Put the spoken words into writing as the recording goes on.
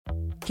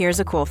Here's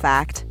a cool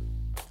fact.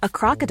 A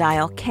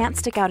crocodile can't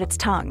stick out its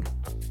tongue.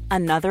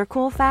 Another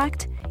cool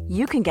fact,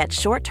 you can get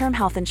short-term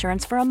health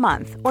insurance for a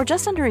month or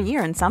just under a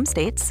year in some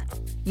states.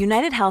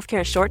 United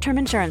Healthcare short-term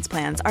insurance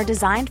plans are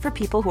designed for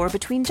people who are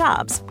between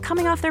jobs,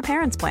 coming off their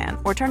parents' plan,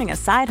 or turning a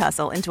side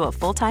hustle into a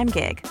full-time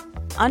gig.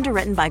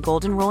 Underwritten by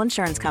Golden Rule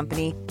Insurance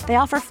Company, they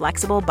offer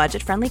flexible,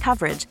 budget-friendly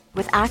coverage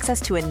with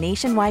access to a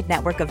nationwide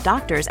network of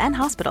doctors and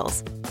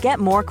hospitals. Get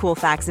more cool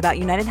facts about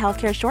United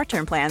Healthcare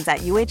short-term plans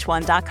at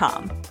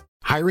uh1.com.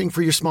 Hiring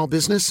for your small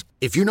business?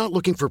 If you're not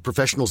looking for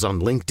professionals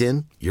on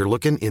LinkedIn, you're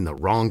looking in the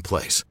wrong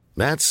place.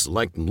 That's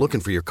like looking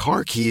for your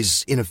car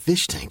keys in a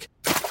fish tank.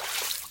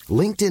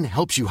 LinkedIn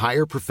helps you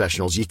hire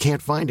professionals you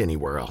can't find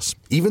anywhere else,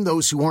 even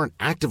those who aren't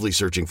actively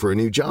searching for a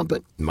new job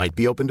but might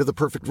be open to the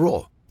perfect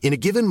role. In a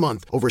given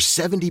month, over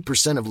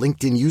 70% of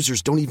LinkedIn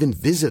users don't even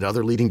visit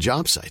other leading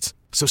job sites.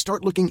 So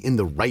start looking in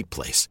the right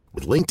place.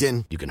 With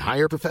LinkedIn, you can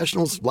hire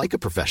professionals like a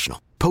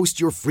professional. Post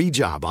your free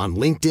job on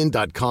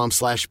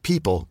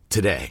linkedin.com/people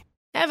today.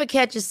 Ever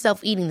catch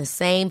yourself eating the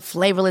same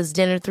flavorless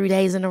dinner 3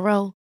 days in a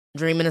row?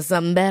 Dreaming of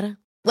something better?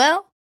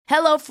 Well,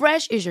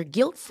 HelloFresh is your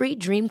guilt-free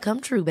dream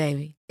come true,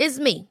 baby. It's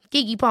me,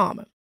 Keke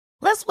Palmer.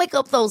 Let's wake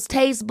up those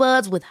taste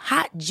buds with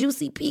hot,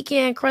 juicy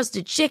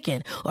pecan-crusted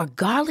chicken or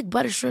garlic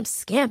butter shrimp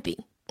scampi.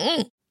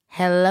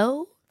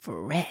 Hello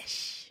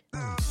Fresh.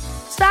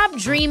 Stop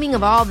dreaming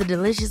of all the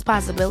delicious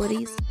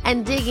possibilities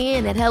and dig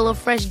in at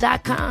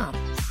HelloFresh.com.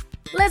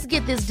 Let's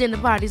get this dinner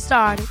party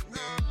started.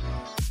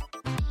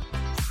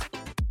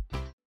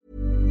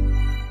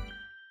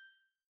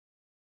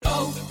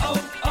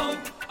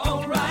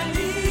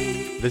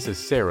 O'Reilly. This is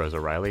Sarah's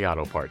O'Reilly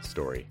Auto Parts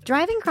story.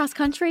 Driving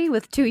cross-country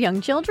with 2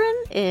 young children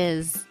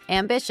is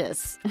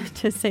ambitious,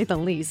 to say the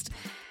least.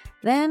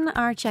 Then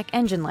our check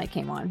engine light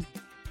came on.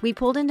 We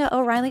pulled into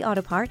O'Reilly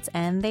Auto Parts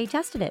and they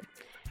tested it.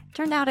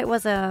 Turned out it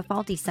was a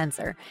faulty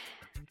sensor.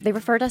 They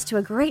referred us to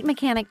a great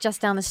mechanic just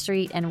down the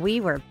street and we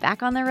were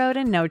back on the road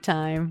in no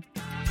time.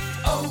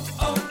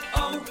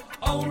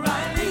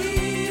 O'Reilly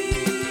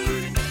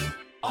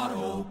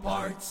Auto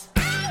Parts.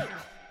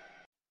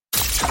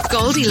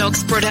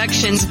 Goldilocks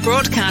Productions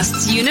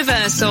broadcasts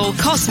universal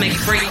cosmic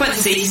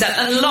frequencies that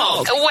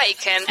unlock,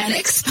 awaken, and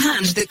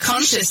expand the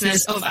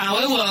consciousness of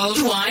our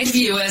worldwide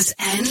viewers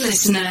and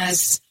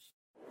listeners.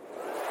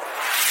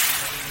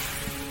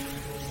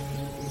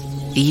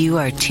 You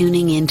are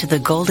tuning into the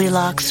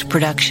Goldilocks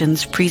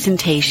Productions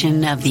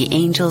presentation of the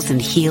Angels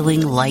and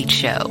Healing Light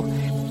Show.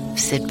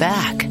 Sit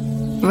back,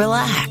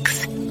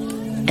 relax,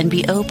 and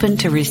be open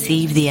to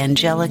receive the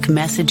angelic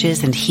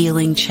messages and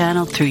healing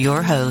channeled through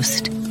your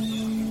host,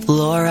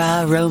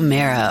 Laura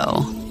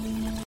Romero.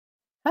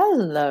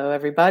 Hello,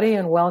 everybody,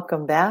 and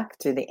welcome back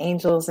to the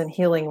Angels and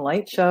Healing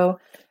Light Show.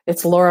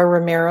 It's Laura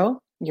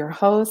Romero, your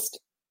host,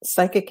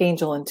 psychic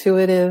angel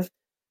intuitive,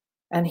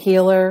 and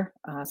healer,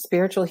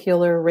 spiritual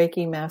healer,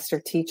 Reiki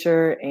master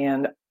teacher,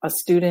 and a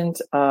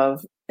student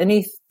of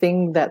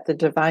anything that the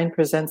divine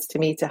presents to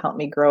me to help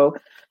me grow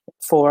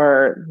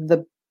for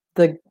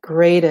the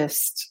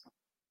greatest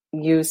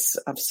use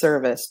of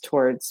service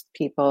towards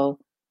people,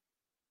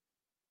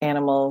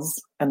 animals,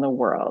 and the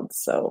world.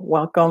 So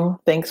welcome.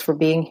 Thanks for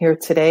being here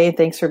today.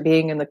 Thanks for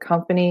being in the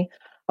company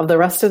of the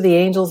rest of the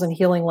Angels and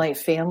Healing Light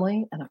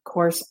family. And of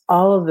course,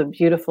 all of the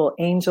beautiful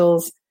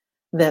angels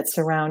that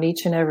surround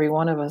each and every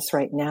one of us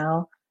right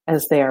now,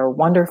 as they are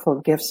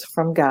wonderful gifts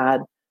from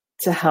God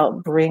to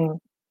help bring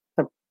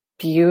the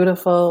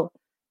beautiful,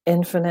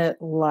 infinite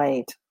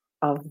light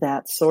of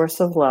that source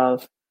of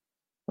love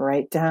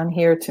right down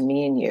here to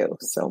me and you.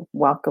 So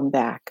welcome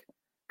back.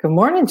 Good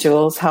morning,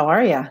 Jules. How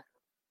are you?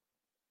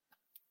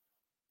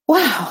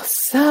 Wow.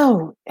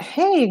 So,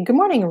 hey, good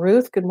morning,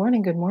 Ruth. Good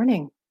morning. Good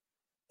morning.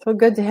 So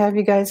good to have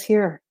you guys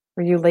here,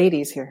 or you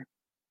ladies here.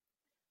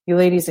 You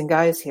ladies and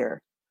guys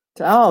here.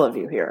 To all of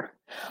you here.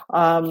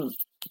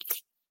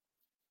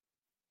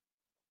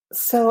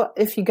 So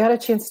if you got a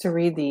chance to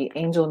read the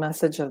angel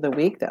message of the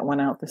week that went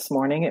out this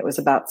morning, it was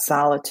about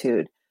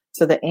solitude.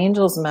 So the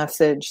angel's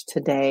message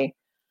today,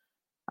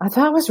 I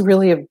thought was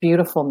really a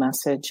beautiful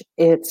message.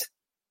 It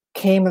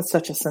came with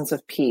such a sense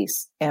of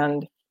peace.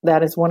 And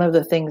that is one of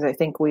the things I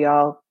think we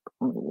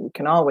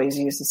can always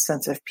use a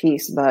sense of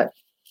peace. But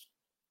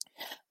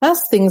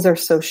as things are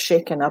so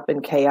shaken up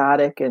and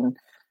chaotic and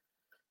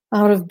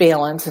out of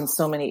balance in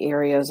so many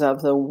areas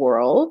of the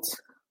world,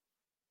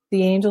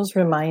 the angels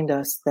remind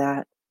us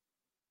that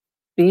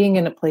being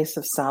in a place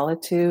of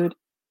solitude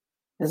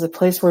is a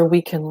place where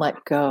we can let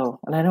go.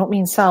 And I don't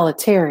mean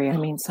solitary, I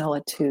mean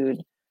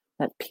solitude,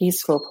 that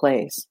peaceful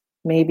place.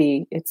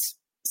 Maybe it's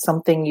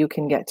something you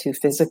can get to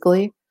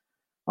physically,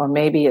 or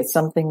maybe it's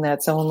something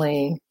that's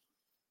only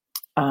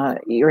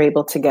you're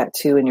able to get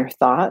to in your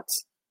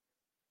thoughts.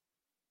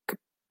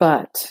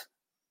 But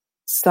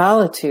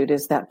solitude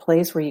is that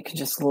place where you can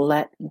just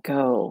let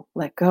go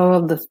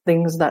of the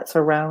things that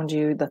surround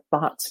you, the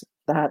thoughts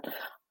that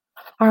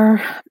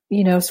are,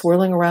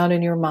 swirling around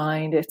in your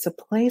mind. It's a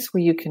place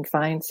where you can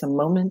find some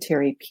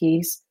momentary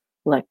peace,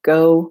 let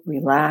go,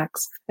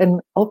 relax,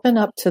 and open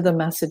up to the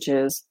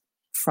messages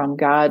from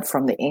God,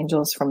 from the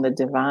angels, from the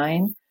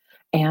divine,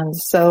 And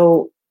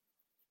so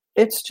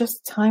it's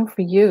just time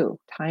for you,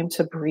 time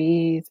to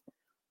breathe,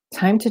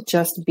 time to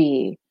just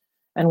be.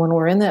 And when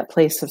we're in that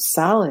place of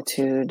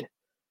solitude,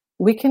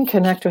 we can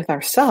connect with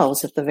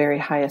ourselves at the very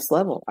highest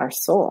level, our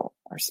soul,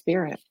 our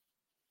spirit.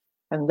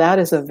 And that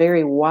is a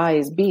very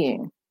wise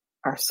being,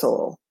 our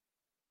soul,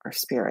 our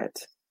spirit.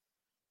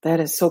 That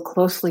is so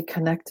closely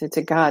connected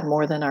to God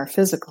more than our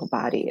physical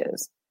body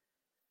is.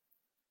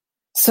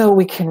 So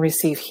we can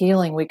receive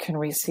healing, we can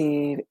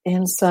receive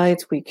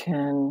insights, we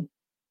can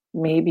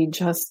maybe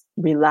just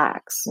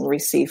relax and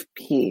receive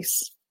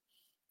peace.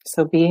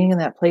 So being in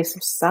that place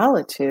of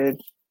solitude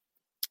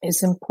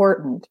is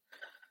important.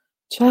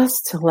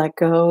 Just to let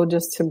go,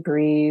 just to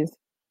breathe,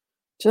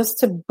 just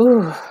to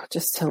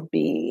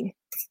be.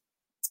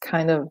 It's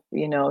kind of,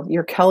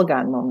 your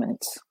Kelgan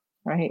moment,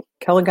 right?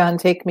 Kelgan,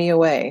 take me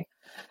away.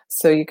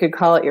 So you could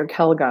call it your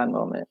Kelgan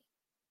moment.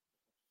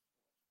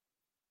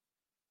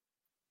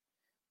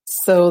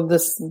 So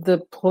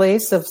the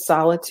place of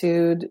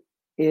solitude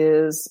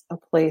is a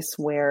place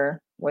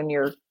where when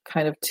you're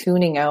kind of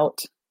tuning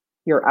out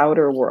your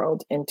outer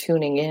world and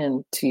tuning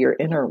in to your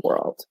inner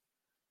world,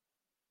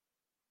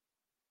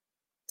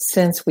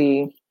 since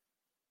we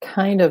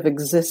kind of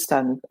exist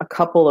on a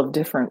couple of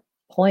different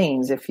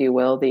planes, if you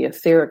will, the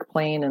etheric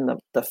plane and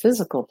the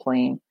physical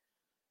plane,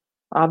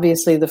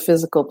 obviously the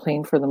physical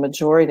plane for the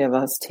majority of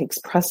us takes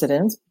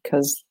precedence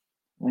because,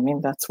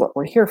 that's what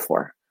we're here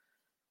for.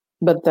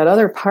 But that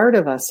other part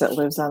of us that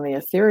lives on the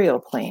ethereal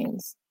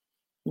planes,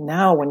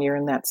 now when you're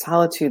in that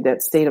solitude,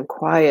 that state of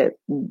quiet,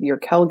 your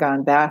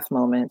Kelgan bath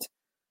moment,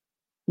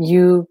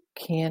 you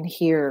can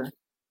hear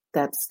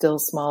that still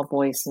small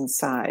voice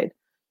inside.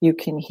 You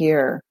can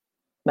hear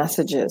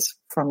messages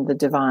from the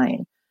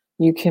divine.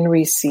 You can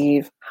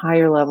receive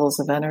higher levels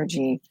of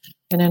energy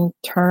and in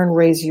turn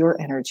raise your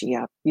energy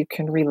up. You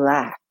can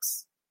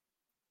relax.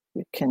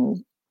 You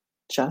can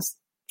just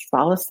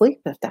fall asleep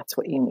if that's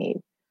what you need.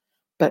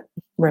 But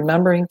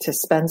remembering to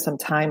spend some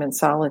time in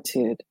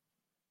solitude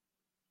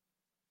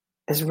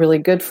is really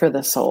good for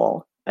the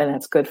soul, and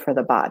it's good for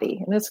the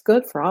body, and it's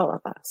good for all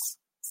of us.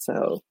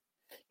 So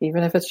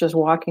even if it's just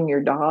walking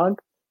your dog,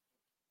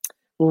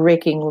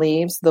 raking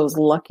leaves, those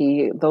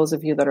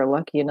of you that are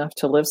lucky enough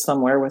to live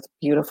somewhere with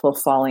beautiful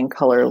falling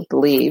colored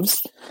leaves,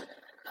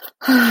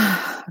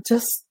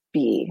 just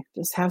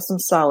have some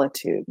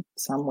solitude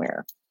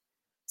somewhere.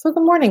 So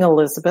good morning,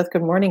 Elizabeth.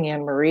 Good morning,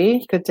 Anne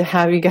Marie. Good to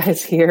have you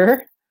guys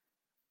here.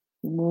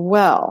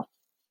 Well,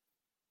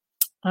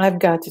 I've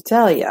got to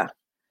tell you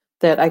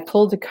that I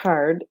pulled a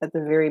card at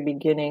the very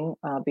beginning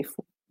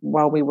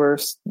while we were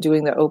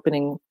doing the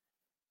opening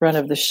run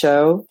of the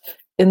show.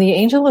 And the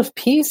angel of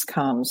peace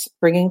comes,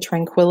 bringing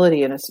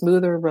tranquility and a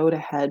smoother road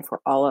ahead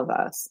for all of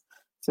us.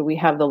 So we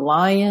have the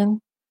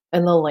lion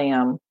and the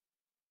lamb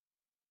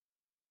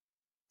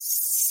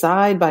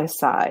side by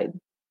side,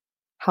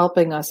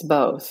 helping us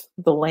both.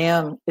 The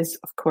lamb is,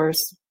 of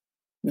course,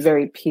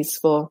 very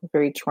peaceful,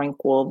 very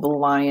tranquil. The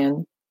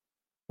lion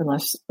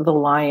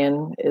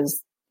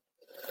is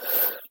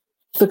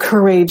the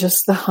courageous,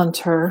 the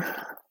hunter,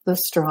 the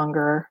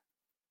stronger,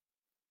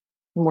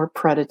 more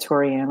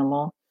predatory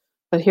animal.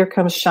 But here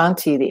comes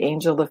Shanti, the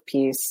angel of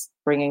peace,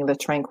 bringing the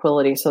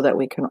tranquility so that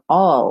we can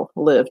all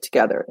live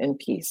together in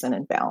peace and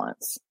in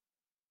balance.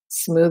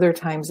 Smoother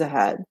times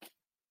ahead.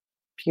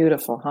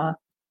 Beautiful, huh?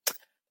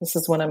 This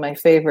is one of my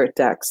favorite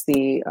decks,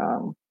 the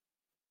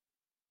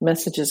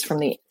messages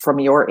from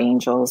your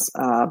angels.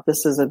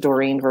 This is a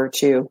Doreen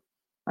Virtue.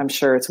 I'm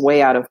sure it's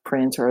way out of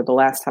print, or the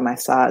last time I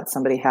saw it,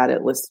 somebody had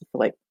it listed for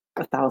like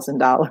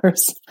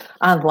 $1,000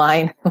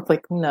 online. I'm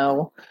like,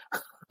 no.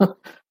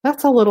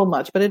 That's a little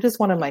much, but it is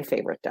one of my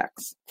favorite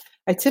decks.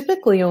 I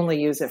typically only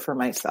use it for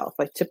myself.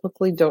 I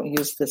typically don't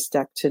use this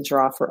deck to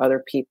draw for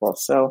other people.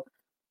 So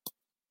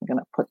I'm going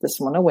to put this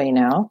one away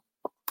now.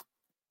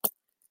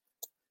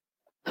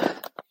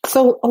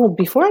 So,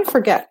 before I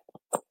forget,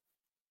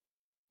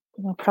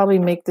 I'll probably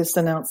make this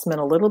announcement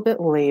a little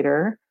bit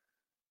later.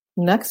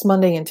 Next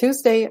Monday and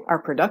Tuesday, our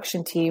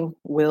production team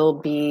will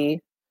be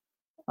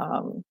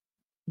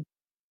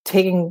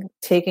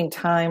taking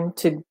time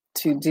to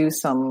do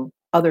some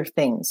other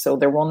things. So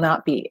there will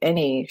not be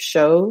any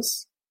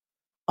shows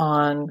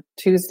on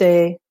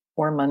Tuesday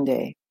or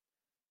Monday,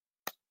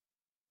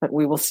 but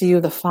we will see you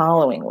the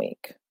following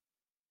week.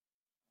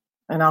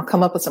 And I'll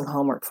come up with some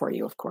homework for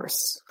you, of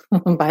course.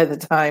 By the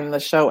time the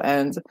show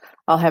ends,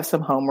 I'll have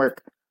some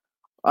homework.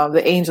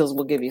 The angels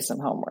will give you some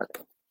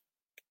homework.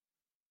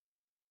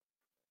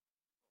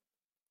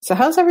 So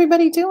how's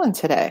everybody doing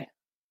today?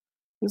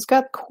 Who's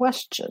got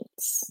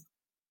questions,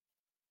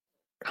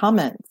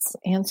 comments,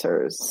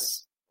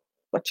 answers?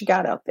 What you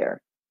got out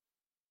there?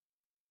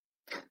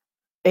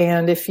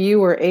 And if you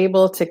were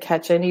able to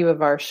catch any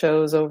of our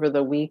shows over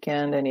the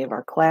weekend, any of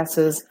our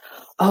classes,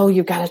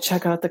 you've got to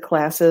check out the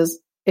classes.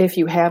 If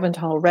you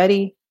haven't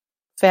already,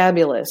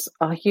 fabulous,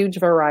 a huge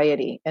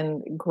variety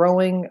and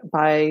growing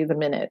by the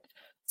minute.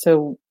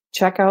 So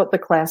check out the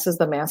classes,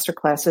 the master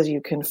classes.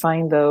 You can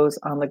find those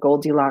on the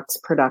Goldilocks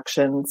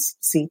Productions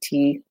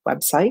CT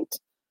website.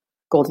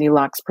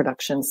 Goldilocks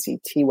Productions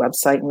CT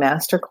website,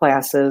 master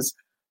classes.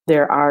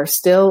 There are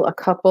still a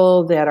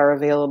couple that are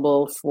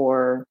available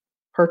for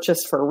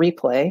purchase for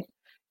replay,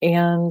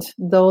 and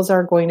those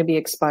are going to be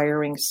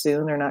expiring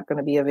soon. They're not going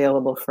to be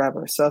available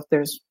forever. So if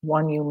there's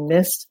one you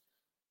missed,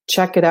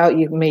 check it out.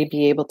 You may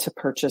be able to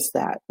purchase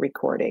that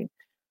recording.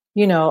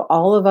 You know,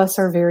 all of us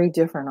are very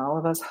different. All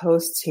of us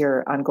hosts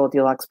here on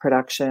Goldilocks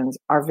Productions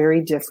are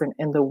very different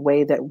in the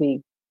way that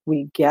we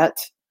get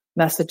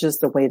messages,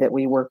 the way that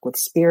we work with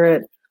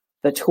spirit.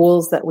 The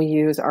tools that we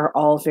use are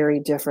all very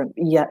different,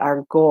 yet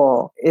our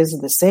goal is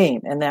the same,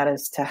 and that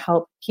is to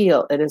help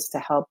heal. It is to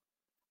help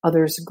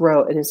others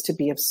grow. It is to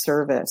be of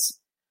service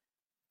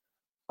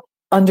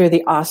under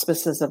the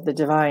auspices of the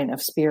divine, of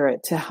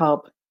spirit, to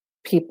help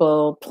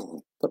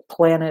people, the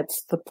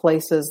planets, the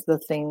places, the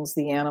things,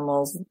 the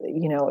animals.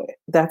 You know,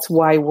 that's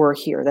why we're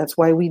here. That's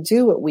why we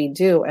do what we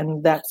do.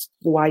 And that's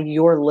why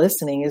you're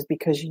listening, is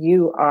because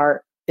you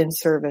are in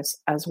service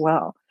as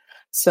well.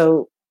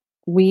 So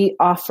we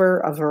offer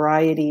a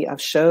variety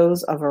of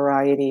shows, a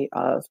variety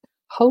of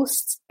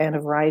hosts, and a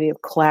variety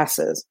of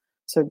classes.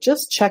 So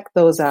just check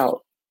those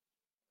out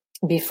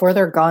before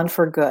they're gone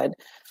for good.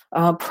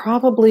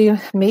 Probably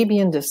maybe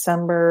in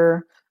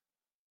December,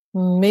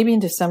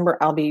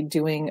 I'll be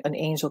doing an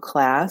angel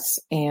class.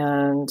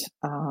 And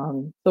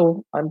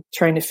so I'm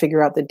trying to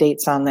figure out the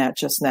dates on that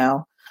just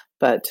now,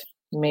 but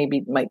maybe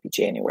it might be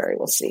January.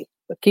 We'll see.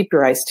 But keep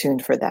your eyes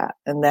tuned for that.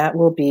 And that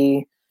will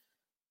be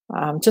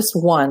just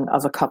one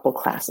of a couple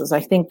classes. I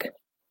think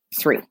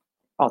 3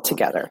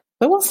 altogether,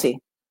 but we'll see.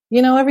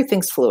 You know,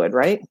 everything's fluid,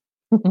 right?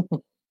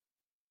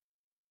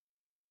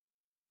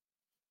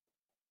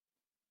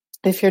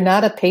 If you're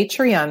not a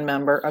Patreon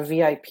member, a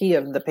VIP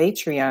of the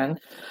Patreon,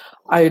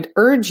 I'd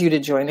urge you to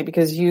join it,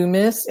 because you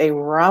missed a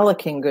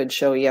rollicking good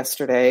show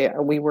yesterday.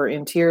 We were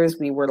in tears.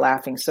 We were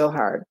laughing so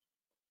hard.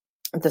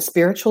 The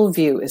Spiritual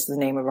View is the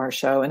name of our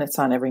show, and it's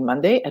on every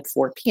Monday at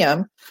 4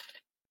 p.m.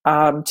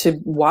 To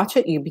watch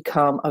it, you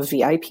become a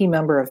VIP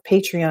member of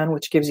Patreon,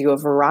 which gives you a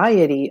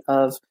variety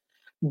of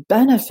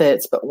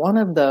benefits, but one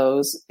of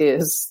those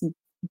is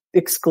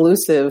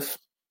exclusive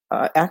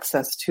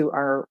access to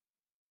our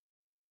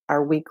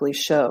weekly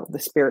show, The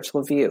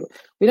Spiritual View.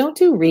 We don't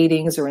do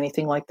readings or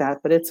anything like that,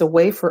 but it's a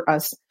way for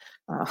us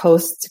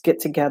hosts to get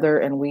together,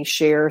 and we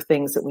share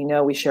things that we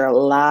know. We share a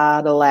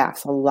lot of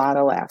laughs.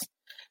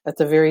 At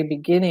the very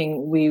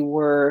beginning, we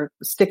were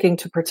sticking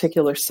to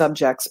particular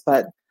subjects,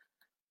 but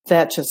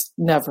that just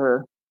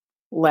never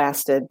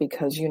lasted,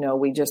 because, you know,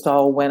 we just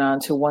all went on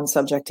to one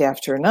subject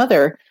after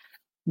another.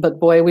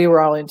 But boy, we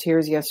were all in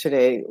tears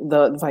yesterday.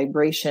 The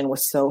vibration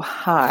was so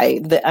high.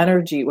 The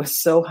energy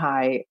was so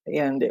high,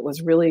 and it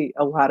was really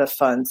a lot of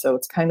fun. So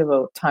it's kind of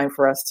a time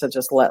for us to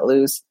just let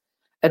loose.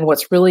 And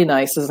what's really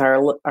nice is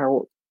our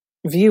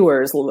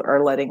viewers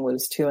are letting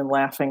loose too and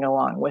laughing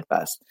along with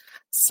us.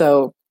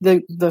 So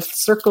the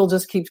circle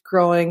just keeps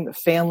growing. The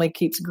family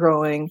keeps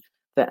growing.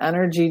 The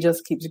energy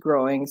just keeps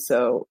growing.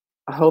 So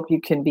I hope you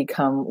can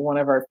become one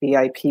of our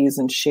VIPs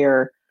and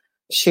share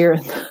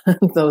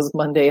those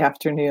Monday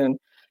afternoon.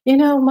 You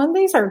know,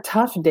 Mondays are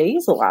tough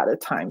days a lot of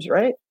times,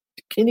 right?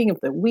 Beginning of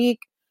the week.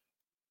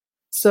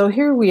 So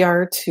here we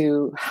are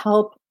to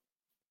help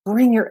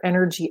bring your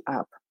energy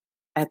up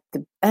at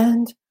the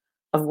end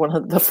of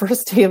the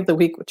first day of the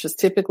week, which is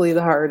typically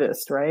the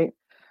hardest, right?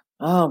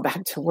 Oh,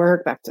 back to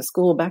work, back to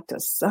school, back to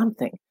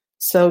something.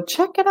 So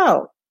check it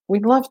out.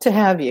 We'd love to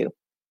have you.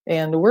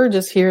 And we're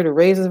just here to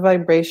raise the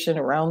vibration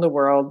around the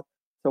world.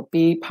 So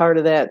be part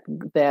of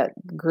that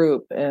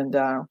group, and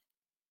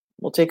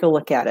we'll take a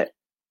look at it.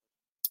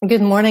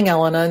 Good morning,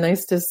 Elena.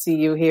 Nice to see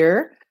you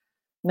here.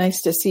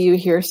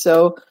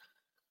 So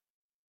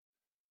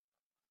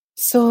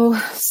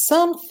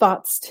some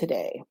thoughts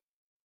today.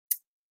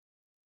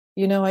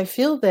 You know, I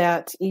feel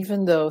that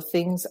even though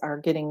things are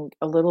getting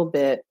a little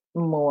bit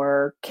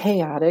more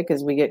chaotic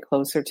as we get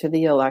closer to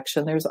the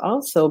election, there's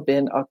also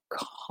been a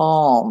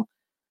calm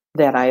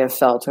that I have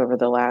felt over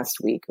the last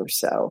week or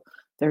so.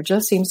 There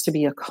just seems to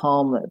be a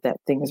calm that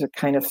things are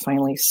kind of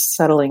finally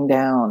settling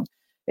down.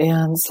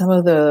 And some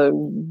of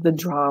the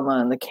drama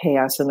and the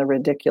chaos and the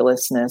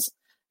ridiculousness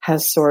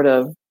has sort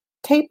of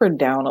tapered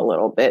down a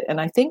little bit. And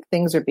I think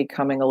things are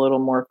becoming a little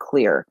more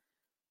clear.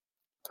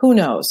 Who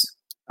knows?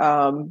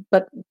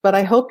 But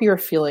I hope you're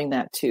feeling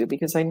that too,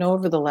 because I know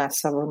over the last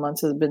several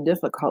months has been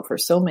difficult for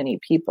so many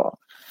people.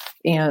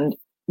 And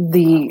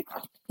the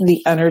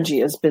energy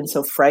has been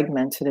so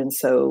fragmented and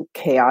so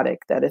chaotic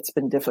that it's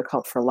been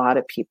difficult for a lot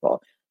of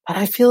people. But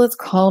I feel it's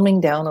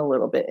calming down a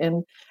little bit.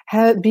 And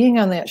being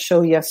on that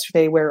show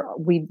yesterday, where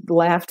we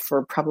laughed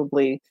for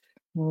probably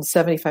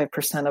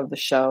 75% of the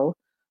show,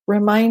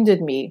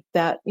 reminded me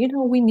that, you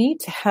know, we need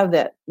to have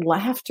that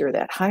laughter,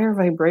 that higher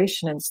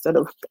vibration, instead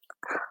of,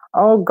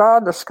 oh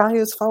God, the sky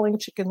is falling,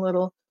 Chicken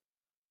Little.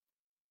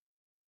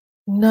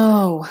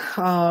 No,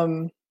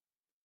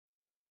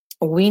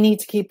 we need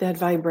to keep that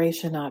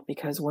vibration up,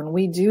 because when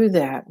we do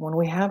that, when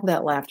we have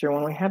that laughter,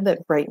 when we have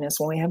that brightness,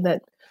 when we have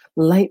that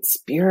light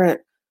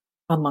spirit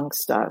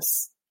amongst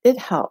us, it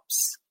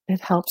helps. It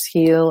helps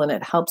heal and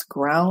it helps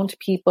ground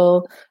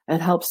people.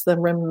 It helps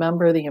them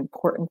remember the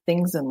important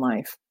things in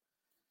life.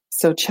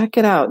 So check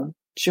it out.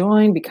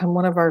 Join, become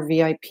one of our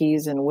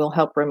VIPs, and we'll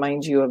help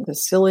remind you of the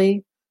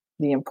silly,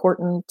 the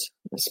important,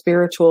 the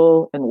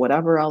spiritual, and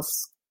whatever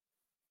else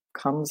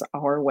comes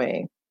our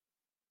way.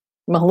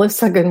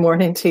 Melissa, good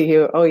morning to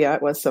you. Oh yeah,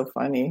 it was so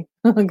funny.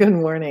 Good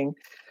morning.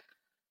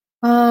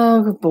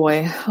 Oh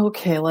boy.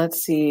 Okay,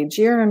 let's see.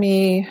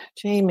 Jeremy,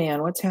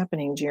 J-Man, what's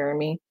happening,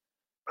 Jeremy?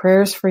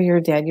 Prayers for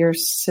your dad. Your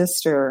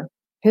sister,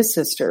 his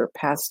sister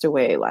passed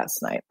away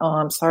last night. Oh,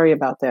 I'm sorry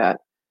about that.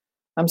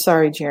 I'm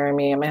sorry,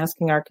 Jeremy. I'm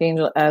asking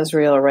Archangel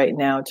Azrael right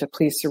now to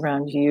please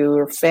surround you,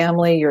 your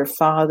family, your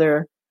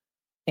father,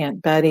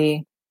 Aunt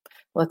Betty.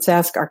 Let's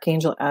ask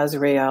Archangel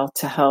Azrael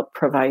to help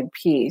provide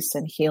peace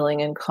and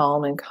healing and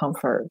calm and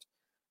comfort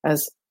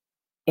as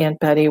Aunt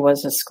Betty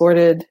was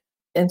escorted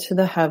into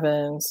the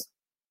heavens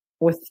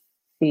with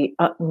the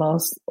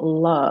utmost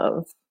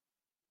love,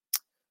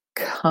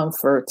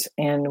 comfort,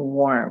 and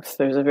warmth.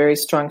 There's a very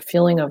strong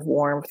feeling of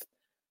warmth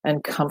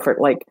and comfort,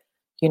 like,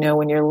 you know,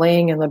 when you're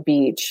laying in the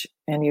beach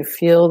and you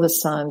feel the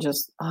sun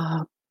just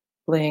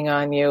laying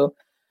on you,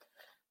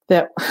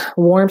 that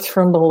warmth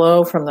from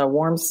below, from the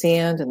warm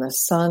sand, and the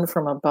sun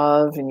from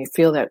above, and you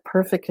feel that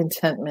perfect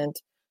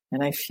contentment.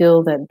 And I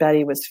feel that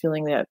Betty was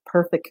feeling that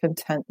perfect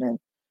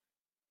contentment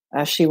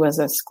as she was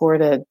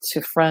escorted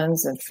to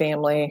friends and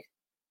family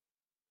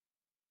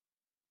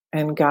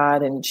and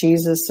God and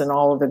Jesus and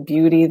all of the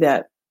beauty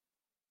that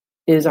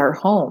is our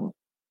home.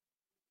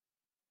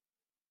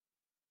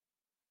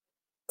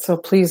 So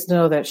please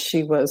know that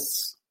she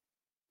was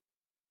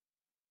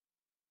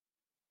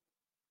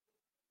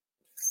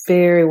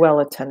very well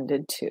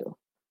attended to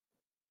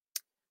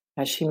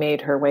as she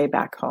made her way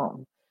back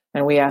home.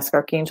 And we ask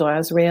Archangel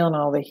Azrael and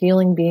all the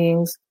healing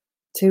beings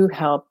to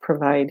help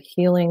provide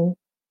healing,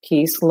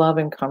 peace, love,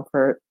 and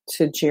comfort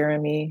to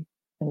Jeremy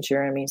and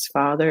Jeremy's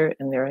father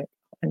and their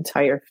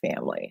entire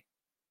family.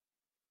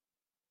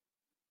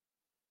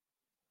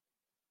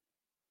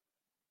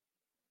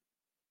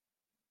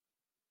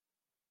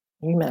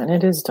 Amen.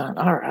 It is done.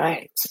 All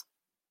right.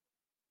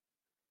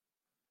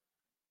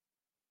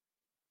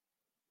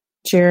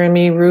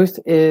 Jeremy, Ruth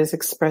is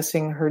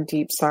expressing her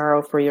deep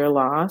sorrow for your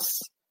loss,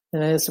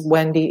 and as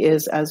Wendy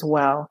is as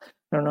well.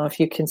 I don't know if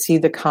you can see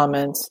the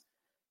comments.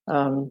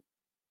 You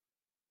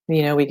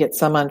know, we get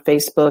some on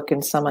Facebook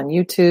and some on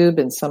YouTube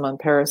and some on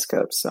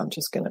Periscope. So I'm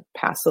just going to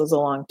pass those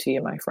along to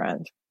you, my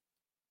friend.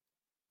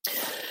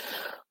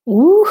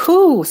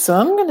 Woohoo! So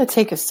I'm going to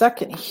take a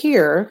second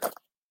here.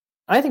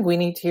 I think we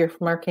need to hear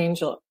from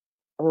Archangel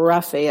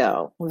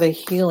Raphael, the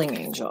healing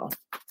angel.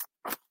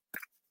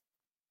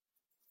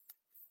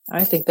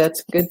 I think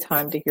that's a good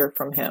time to hear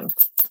from him.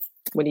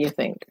 What do you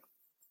think?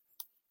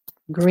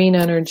 Green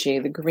energy,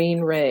 the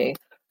green ray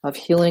of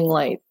healing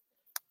light.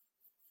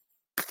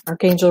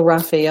 Archangel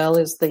Raphael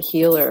is the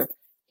healer.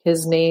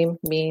 His name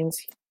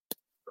means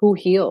who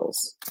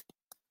heals.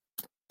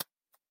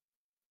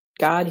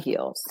 God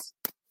heals.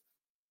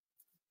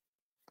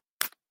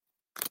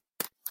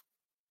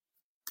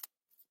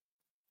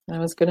 I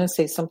was going to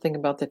say something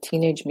about the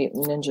Teenage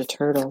Mutant Ninja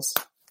Turtles.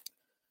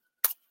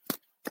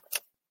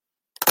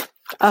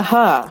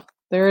 Aha,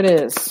 there it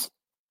is.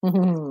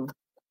 Okay,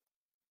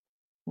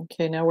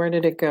 now where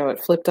did it go?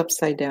 It flipped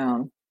upside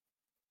down.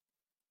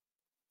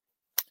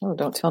 Oh,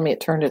 don't tell me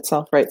it turned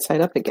itself right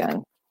side up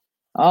again.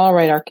 All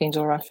right,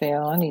 Archangel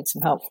Raphael, I need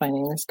some help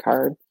finding this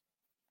card.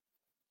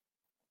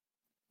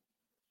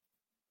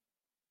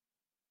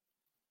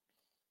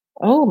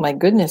 Oh my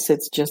goodness,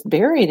 it's just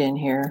buried in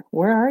here.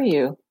 Where are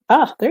you?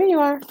 Ah, there you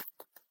are.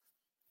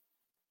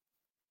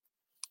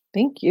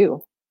 Thank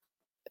you.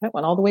 That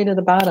went all the way to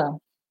the bottom.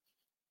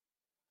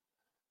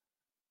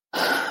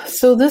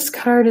 So this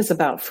card is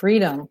about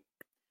freedom.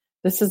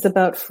 This is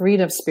about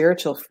freedom,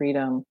 spiritual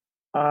freedom.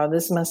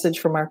 This message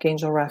from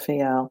Archangel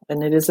Raphael,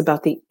 and it is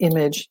about the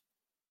image,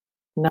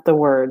 not the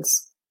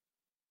words.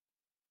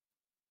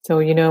 So,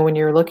 you know, when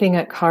you're looking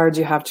at cards,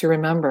 you have to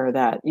remember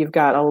that you've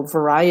got a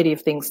variety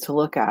of things to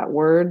look at.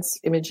 Words,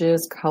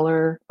 images,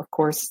 color, of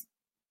course,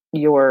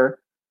 your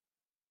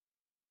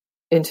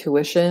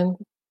intuition.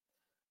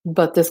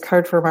 But this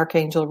card from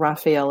Archangel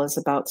Raphael is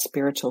about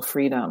spiritual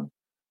freedom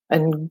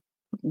and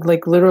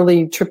like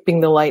literally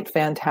tripping the light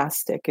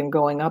fantastic and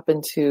going up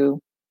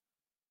into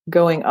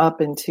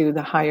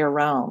the higher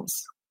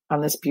realms on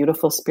this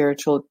beautiful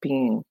spiritual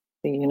being,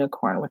 the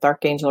unicorn, with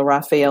Archangel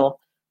Raphael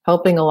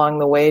helping along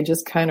the way,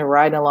 just kind of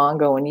riding along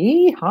going,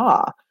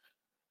 yee-haw.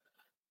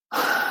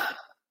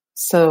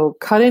 So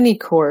cut any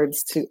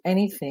cords to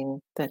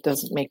anything that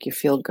doesn't make you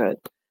feel good.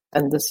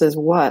 And this is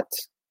what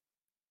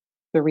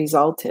the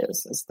result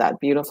is that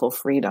beautiful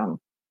freedom,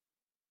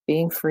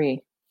 being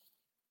free.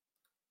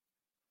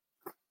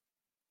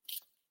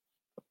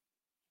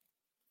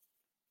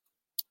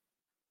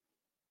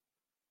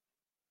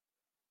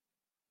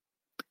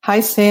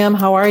 Hi, Sam.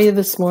 How are you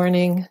this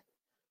morning?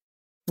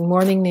 Good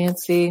morning,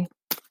 Nancy.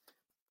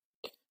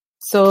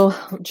 So,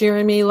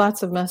 Jeremy,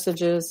 lots of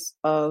messages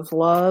of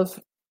love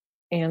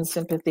and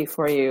sympathy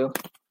for you,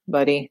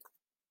 buddy.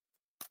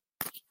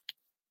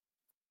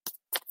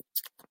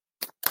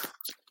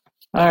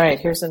 All right,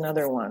 here's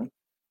another one.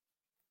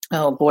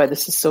 Oh boy,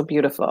 this is so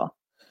beautiful.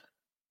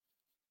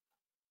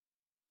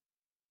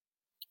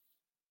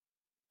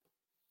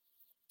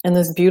 And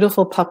this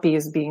beautiful puppy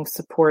is being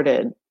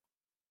supported.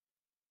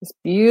 This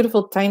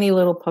beautiful, tiny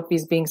little puppy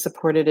is being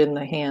supported in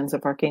the hands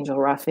of Archangel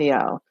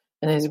Raphael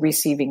and is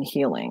receiving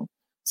healing.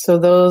 So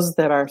those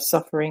that are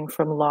suffering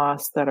from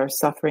loss, that are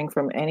suffering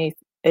from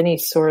any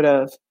sort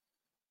of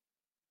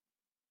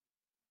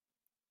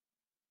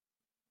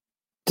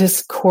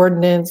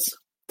discordance,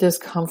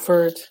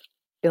 discomfort,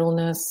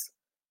 illness,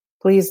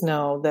 please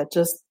know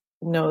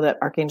that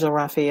Archangel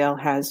Raphael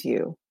has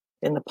you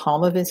in the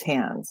palm of his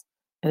hands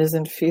and is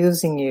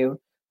infusing you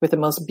with the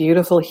most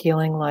beautiful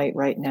healing light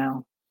right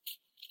now.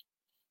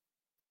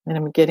 And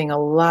I'm getting a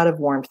lot of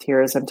warmth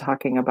here as I'm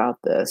talking about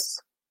this.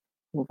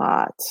 A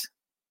lot.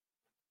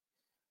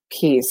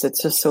 Peace.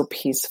 It's just so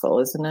peaceful,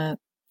 isn't it?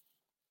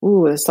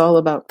 Ooh, it's all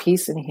about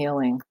peace and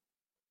healing.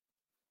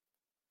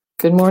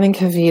 Good morning,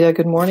 Kavita.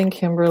 Good morning,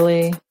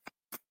 Kimberly.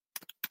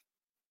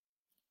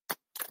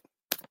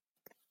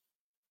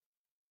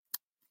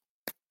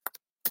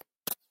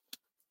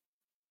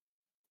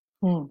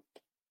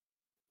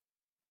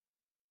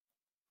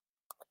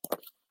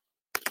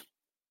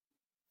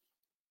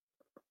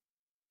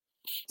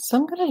 So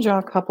I'm going to draw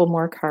a couple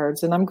more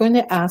cards, and I'm going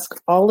to ask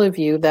all of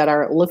you that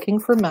are looking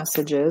for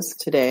messages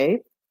today,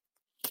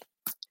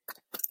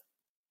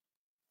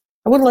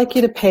 I would like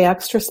you to pay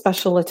extra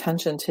special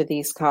attention to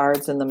these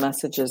cards and the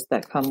messages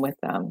that come with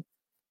them.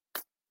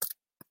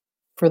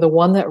 For the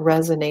one that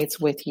resonates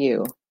with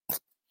you.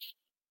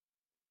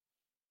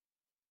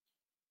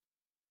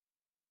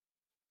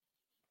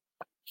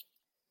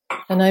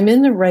 And I'm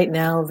in right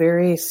now a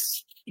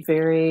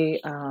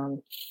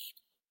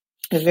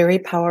very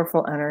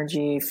powerful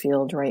energy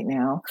field right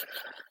now,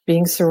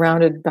 being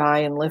surrounded by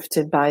and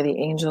lifted by the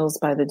angels,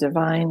 by the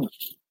divine,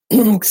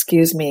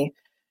 excuse me,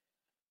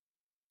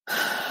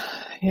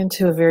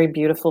 into a very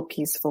beautiful,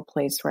 peaceful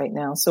place right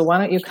now. So why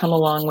don't you come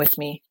along with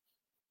me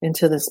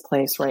into this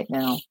place right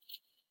now?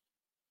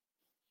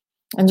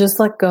 And just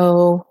let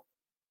go,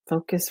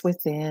 focus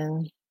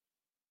within.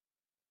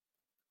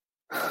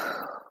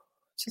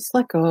 Just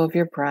let go of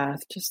your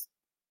breath. Just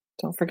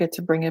don't forget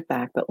to bring it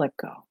back, but let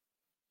go.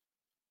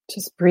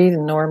 Just breathe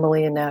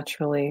normally and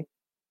naturally.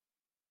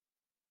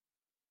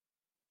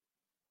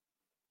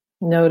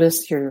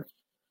 Notice your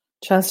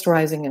chest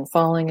rising and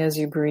falling as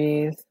you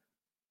breathe.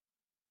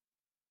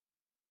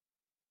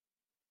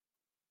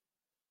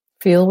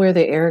 Feel where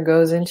the air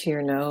goes into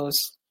your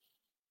nose.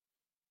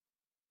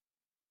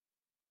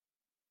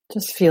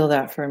 Just feel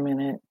that for a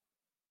minute.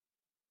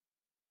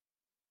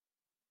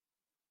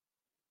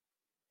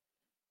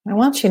 I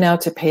want you now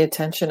to pay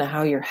attention to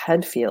how your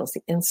head feels,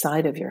 the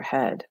inside of your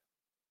head.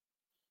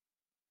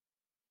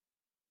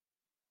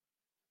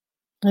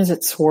 Is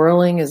it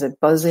swirling? Is it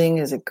buzzing?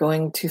 Is it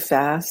going too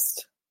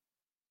fast?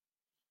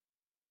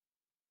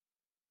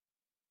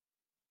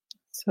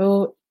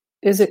 So,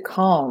 is it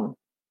calm?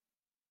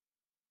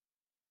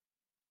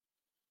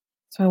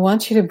 So I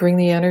want you to bring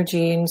the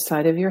energy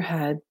inside of your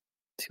head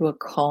to a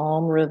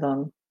calm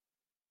rhythm.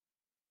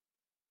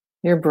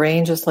 Your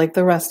brain, just like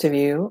the rest of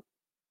you,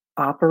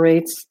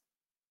 operates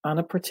on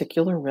a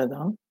particular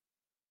rhythm.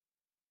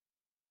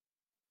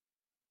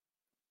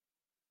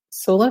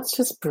 So let's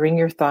just bring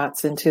your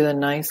thoughts into a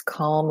nice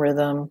calm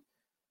rhythm,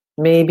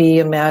 maybe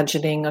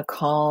imagining a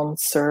calm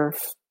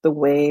surf, the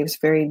waves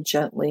very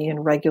gently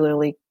and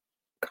regularly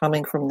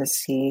coming from the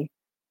sea.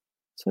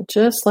 So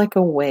just like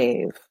a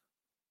wave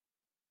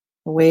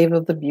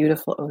of the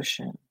beautiful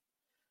ocean.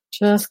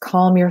 Just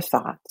calm your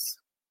thoughts.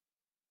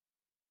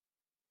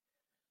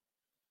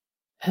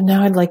 And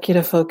now I'd like you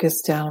to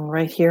focus down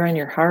right here on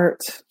your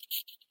heart.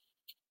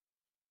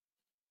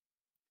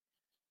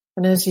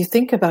 And as you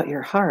think about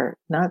your heart,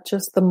 not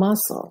just the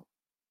muscle,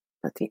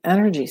 but the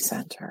energy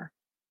center,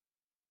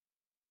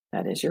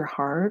 that is your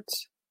heart,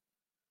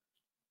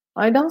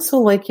 I'd also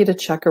like you to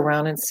check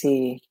around and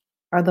see,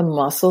 are the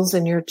muscles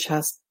in your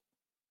chest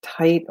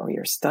tight, or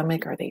your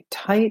stomach, are they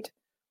tight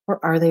or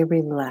are they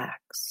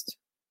relaxed?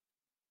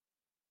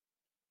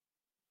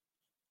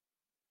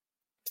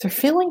 If they're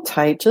feeling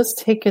tight, just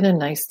take in a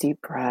nice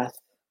deep breath.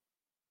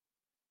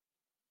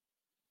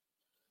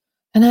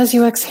 And as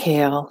you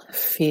exhale,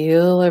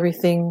 feel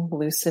everything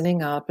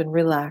loosening up and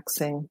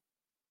relaxing,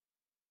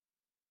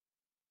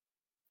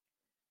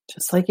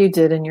 just like you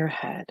did in your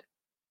head.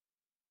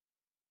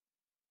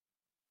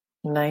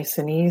 Nice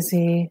and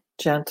easy,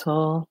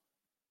 gentle,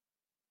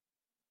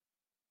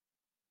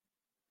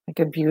 like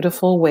a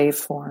beautiful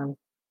waveform.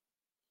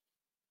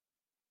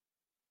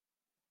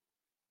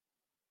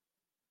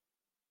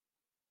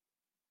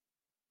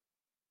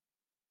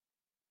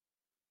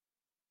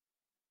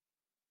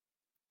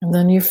 And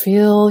then you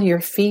feel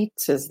your feet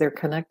as they're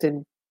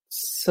connected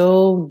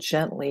so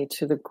gently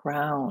to the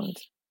ground.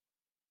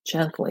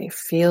 Gently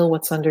feel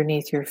what's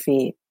underneath your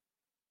feet.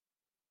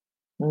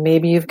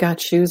 Maybe you've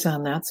got shoes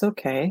on, that's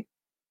okay.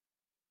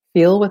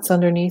 Feel what's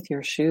underneath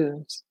your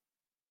shoes.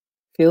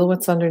 Feel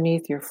what's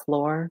underneath your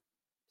floor.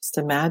 Just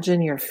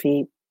imagine your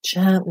feet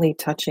gently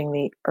touching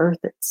the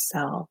earth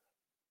itself.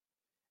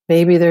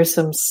 Maybe there's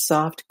some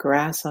soft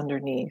grass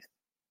underneath.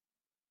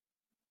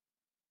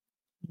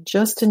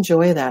 Just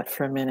enjoy that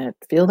for a minute.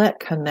 Feel that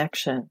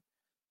connection,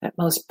 that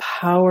most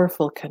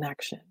powerful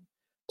connection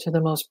to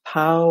the most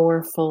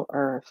powerful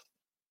earth.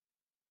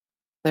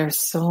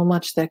 There's so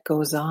much that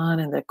goes on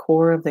in the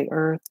core of the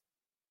earth.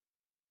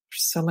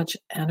 There's so much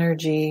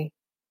energy,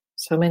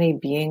 so many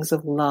beings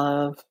of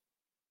love,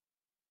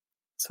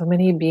 so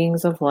many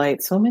beings of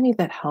light, so many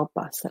that help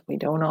us that we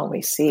don't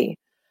always see,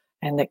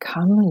 and that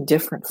come in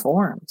different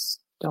forms,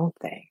 don't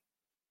they?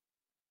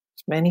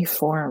 There's many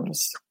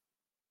forms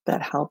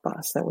that help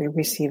us, that we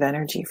receive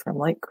energy from,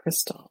 like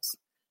crystals,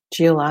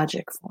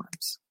 geologic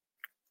forms.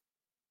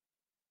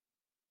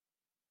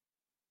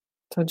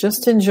 So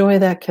just enjoy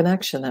that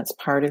connection. That's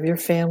part of your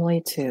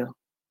family too.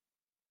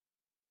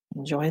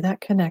 Enjoy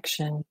that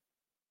connection.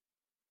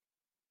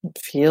 And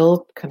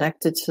feel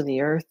connected to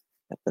the earth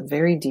at the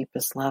very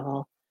deepest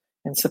level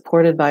and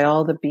supported by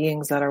all the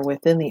beings that are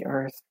within the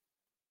earth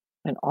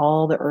and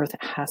all the earth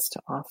has to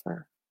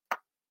offer.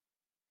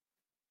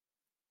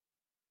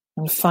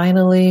 And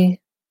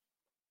finally,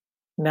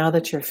 now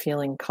that you're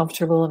feeling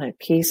comfortable and at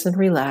peace and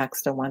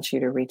relaxed, I want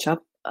you to reach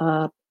up,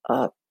 up,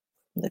 up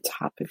from the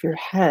top of your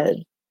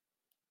head.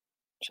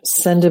 Just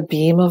send a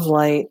beam of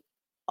light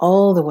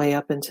all the way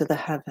up into the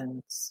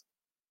heavens.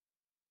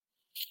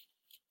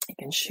 You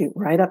can shoot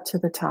right up to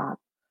the top,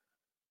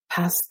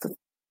 past the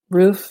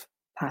roof,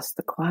 past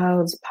the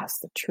clouds,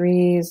 past the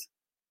trees.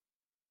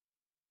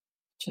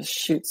 Just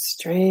shoot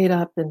straight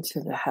up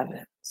into the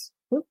heavens.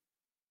 Whoop.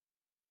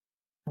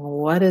 And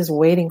what is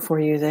waiting for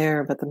you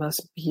there but the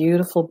most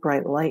beautiful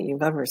bright light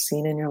you've ever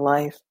seen in your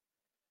life?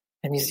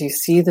 And as you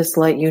see this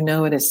light, you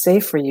know it is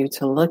safe for you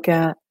to look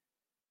at.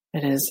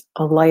 It is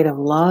a light of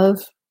love.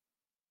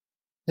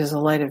 It is a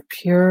light of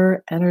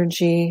pure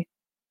energy.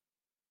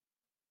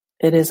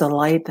 It is a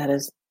light that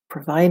is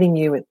providing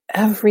you with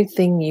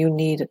everything you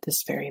need at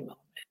this very moment.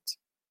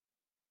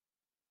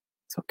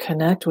 So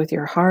connect with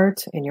your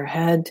heart and your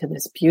head to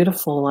this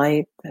beautiful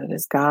light that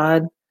is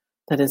God,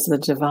 that is the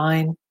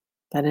divine,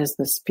 that is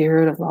the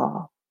spirit of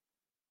all.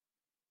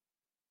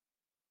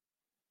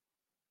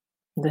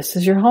 This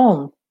is your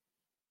home.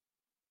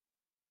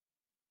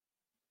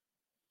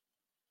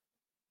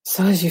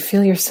 So as you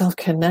feel yourself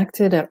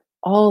connected at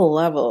all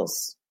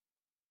levels,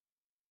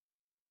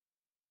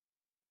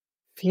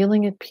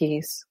 feeling at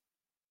peace,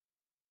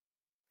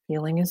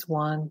 feeling as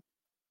one,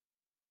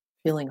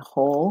 feeling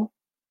whole,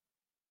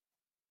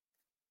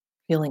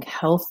 feeling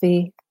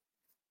healthy,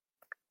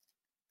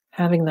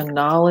 having the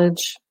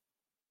knowledge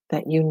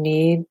that you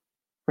need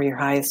for your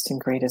highest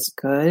and greatest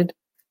good.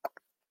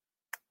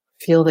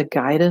 Feel the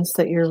guidance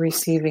that you're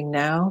receiving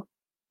now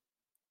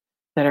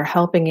that are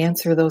helping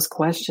answer those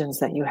questions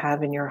that you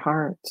have in your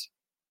heart.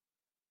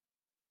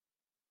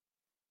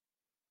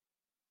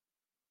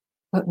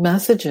 What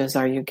messages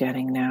are you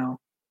getting now?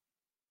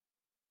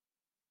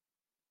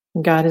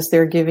 God is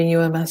there giving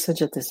you a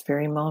message at this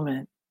very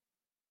moment.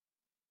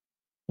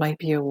 Might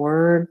be a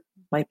word,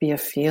 might be a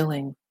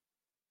feeling,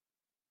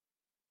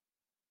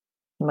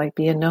 might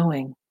be a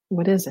knowing.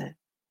 What is it?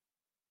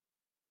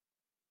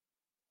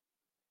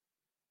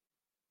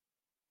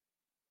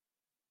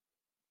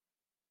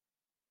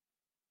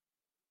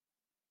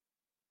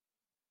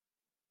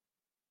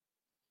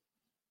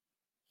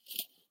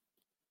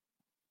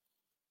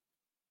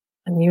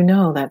 And you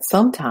know that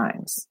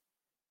sometimes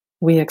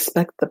we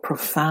expect the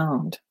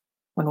profound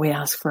when we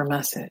ask for a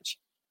message.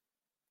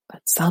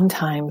 But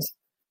sometimes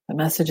the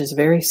message is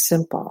very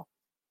simple.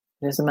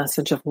 It is a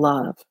message of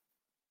love,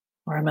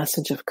 or a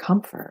message of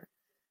comfort,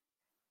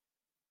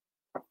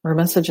 or a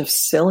message of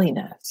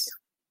silliness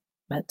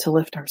meant to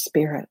lift our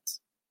spirits.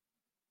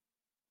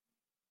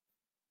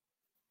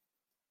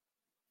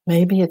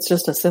 Maybe it's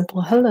just a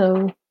simple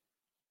hello,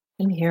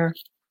 I'm here.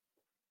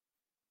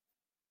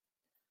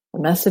 The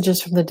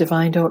messages from the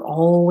divine don't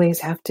always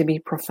have to be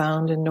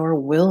profound, and nor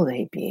will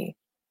they be.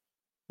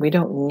 We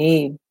don't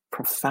need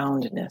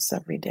profoundness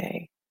every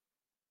day.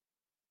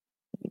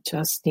 We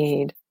just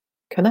need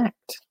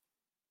connect.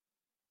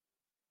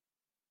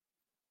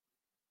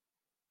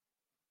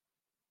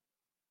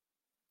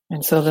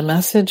 And so the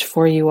message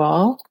for you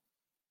all,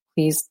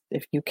 please,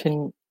 if you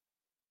can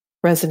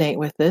resonate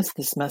with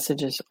this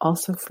message is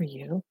also for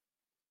you,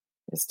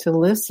 is to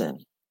listen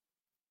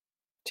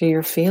to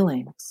your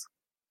feelings.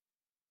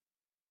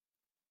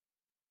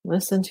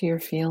 Listen to your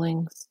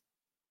feelings.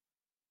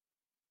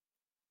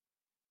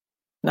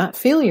 Not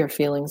feel your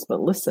feelings, but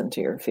listen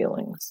to your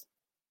feelings.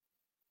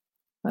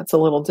 That's a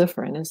little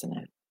different, isn't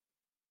it?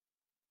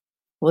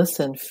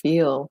 Listen,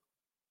 feel,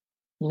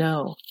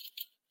 know.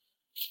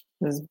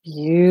 This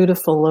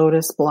beautiful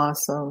lotus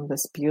blossom,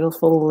 this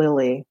beautiful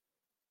lily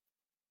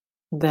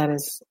that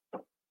is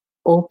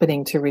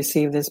opening to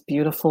receive this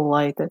beautiful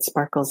light that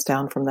sparkles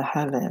down from the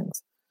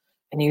heavens.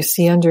 And you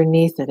see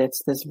underneath it,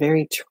 it's this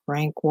very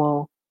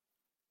tranquil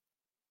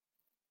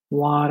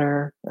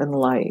water and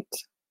light,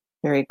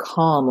 very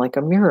calm, like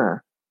a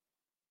mirror.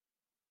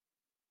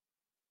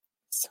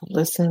 So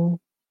listen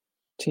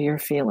to your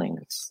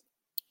feelings.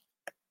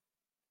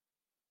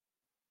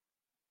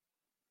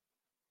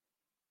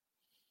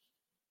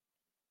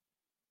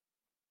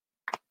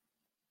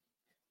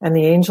 And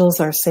the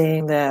angels are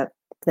saying that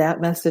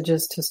message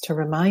is just to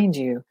remind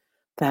you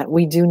that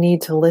we do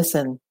need to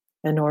listen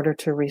in order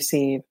to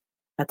receive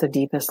at the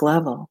deepest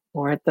level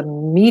or at the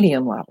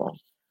medium level.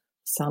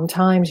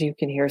 Sometimes you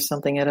can hear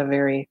something at a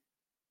very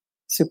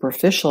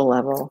superficial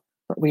level,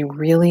 but we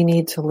really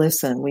need to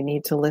listen. We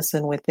need to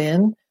listen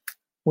within.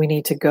 We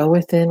need to go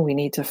within. We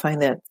need to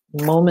find that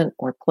moment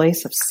or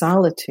place of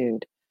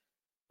solitude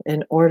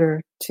in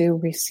order to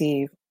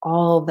receive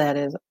all that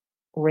is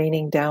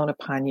raining down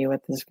upon you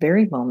at this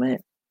very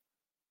moment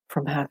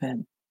from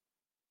heaven.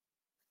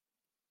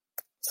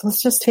 So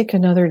let's just take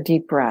another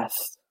deep breath.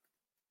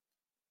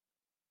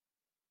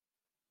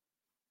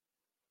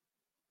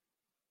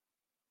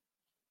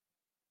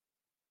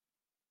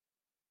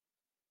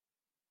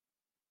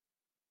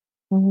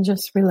 And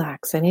just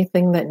relax.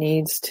 Anything that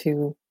needs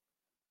to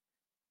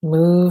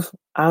move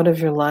out of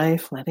your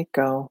life, let it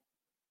go.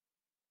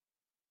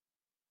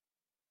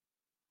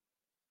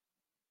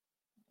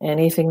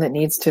 Anything that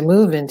needs to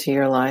move into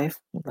your life,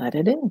 let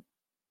it in.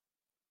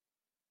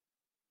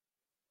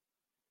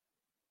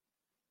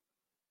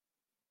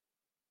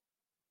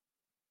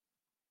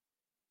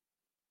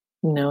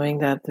 Knowing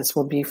that this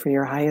will be for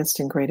your highest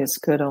and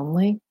greatest good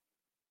only.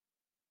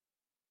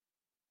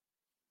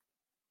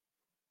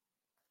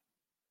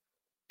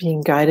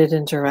 Being guided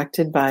and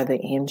directed by the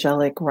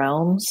angelic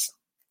realms.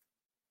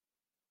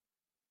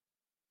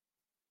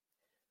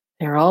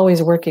 They're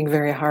always working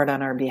very hard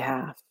on our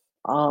behalf.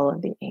 All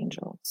of the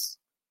angels,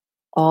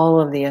 all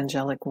of the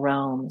angelic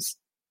realms,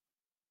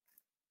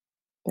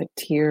 the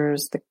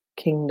tiers, the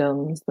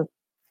kingdoms,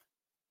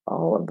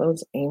 all of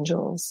those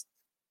angels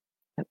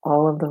at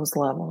all of those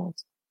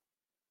levels.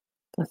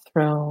 The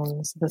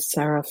thrones, the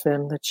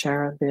seraphim, the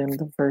cherubim,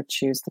 the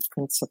virtues, the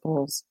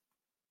principles,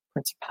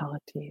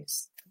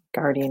 principalities,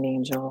 guardian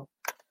angel,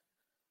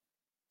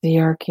 the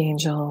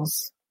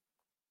archangels,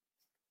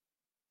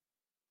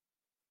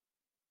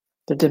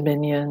 the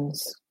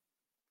dominions,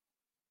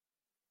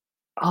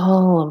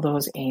 all of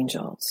those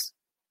angels,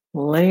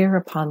 layer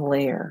upon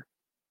layer,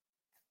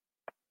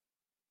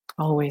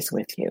 always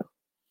with you,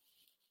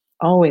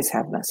 always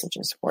have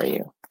messages for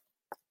you.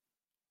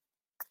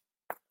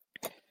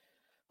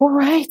 All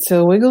right,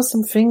 so wiggle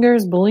some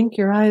fingers, blink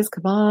your eyes,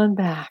 come on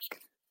back.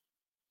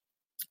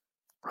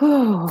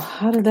 Whew,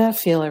 how did that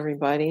feel,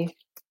 everybody?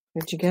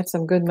 Did you get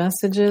some good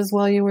messages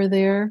while you were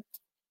there?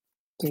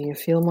 Do you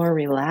feel more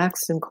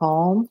relaxed and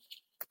calm?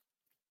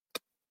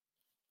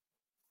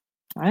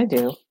 I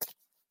do.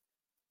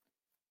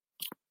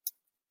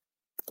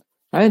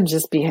 I'd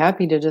just be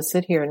happy to just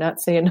sit here and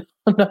not say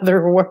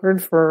another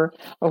word for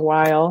a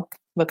while,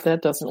 but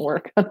that doesn't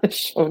work on the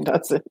show,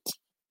 does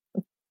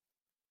it?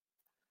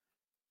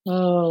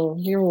 Oh,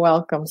 you're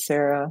welcome,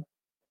 Sarah.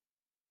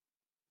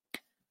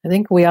 I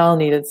think we all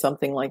needed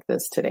something like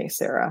this today,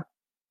 Sarah.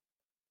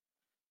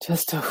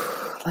 Just to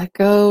let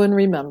go and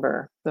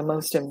remember the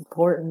most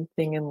important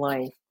thing in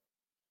life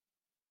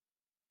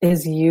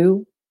is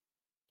you,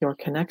 your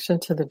connection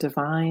to the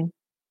divine,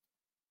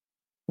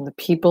 and the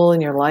people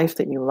in your life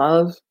that you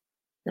love,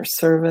 your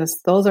service.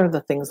 Those are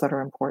the things that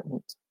are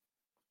important,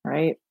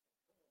 right?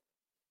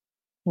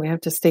 We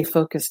have to stay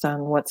focused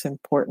on what's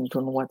important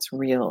and what's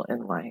real in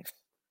life.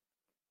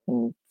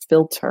 And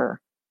filter.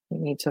 We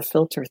need to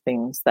filter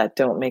things that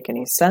don't make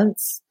any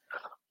sense,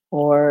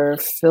 or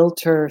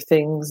filter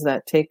things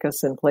that take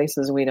us in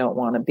places we don't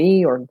want to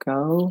be or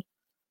go,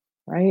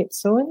 right?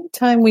 So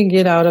anytime we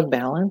get out of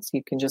balance,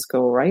 you can just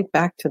go right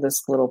back to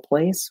this little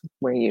place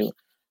where you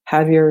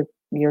have your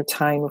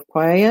time of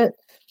quiet,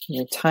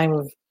 your time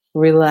of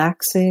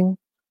relaxing,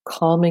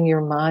 calming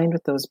your mind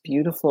with those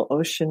beautiful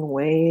ocean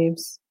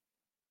waves,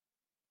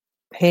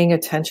 paying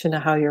attention to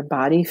how your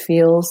body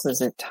feels.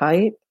 Is it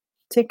tight?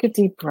 Take a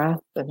deep breath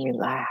and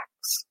relax.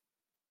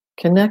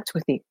 Connect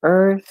with the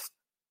earth.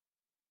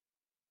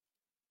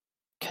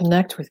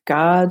 Connect with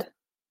God.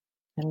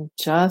 And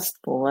just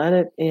let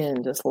it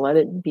in. Just let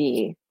it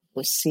be.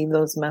 Receive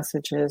those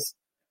messages.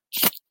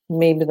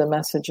 Maybe the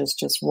message is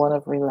just one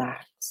of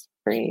relax,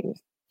 breathe.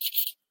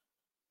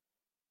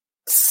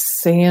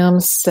 Sam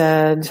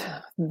said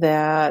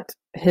that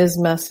his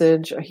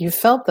message, he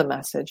felt the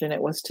message, and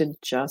it was to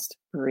just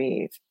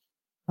breathe.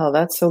 Oh,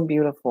 that's so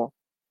beautiful.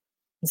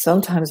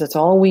 Sometimes it's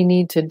all we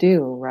need to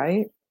do,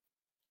 right?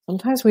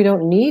 Sometimes we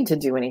don't need to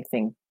do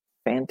anything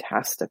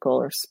fantastical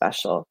or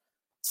special.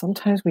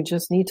 Sometimes we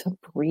just need to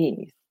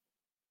breathe.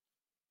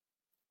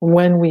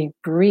 When we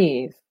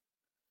breathe,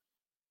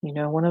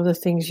 one of the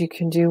things you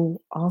can do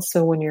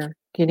also when you're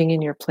getting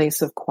in your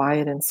place of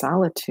quiet and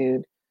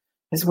solitude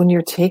is when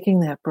you're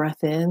taking that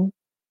breath in,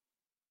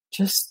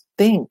 just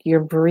think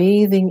you're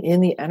breathing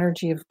in the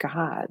energy of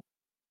God.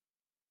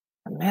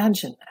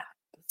 Imagine that.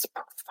 It's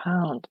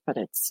profound, but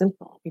it's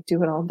simple. We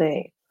do it all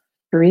day.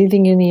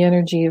 Breathing in the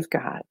energy of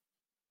God.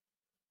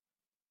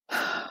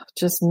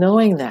 Just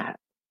knowing that.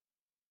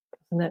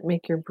 Doesn't that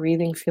make your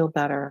breathing feel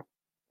better?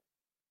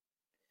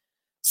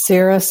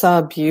 Sarah saw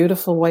a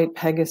beautiful white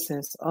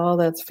Pegasus. Oh,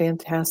 that's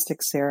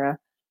fantastic, Sarah.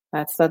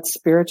 That's that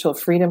spiritual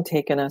freedom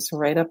taking us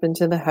right up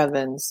into the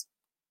heavens.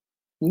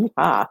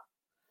 Yeehaw.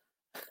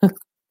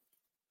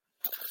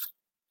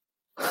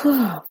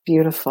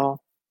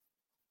 Beautiful.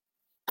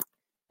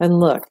 And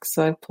look,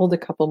 so I've pulled a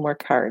couple more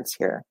cards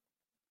here.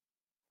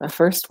 The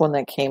first one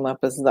that came up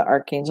is the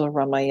Archangel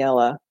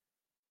Ramayela,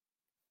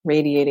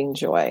 radiating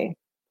joy.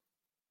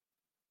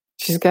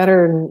 She's got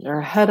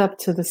her head up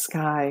to the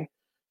sky,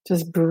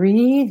 just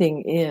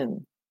breathing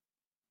in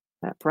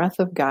that breath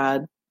of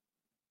God,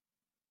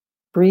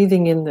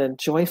 breathing in the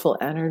joyful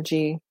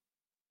energy.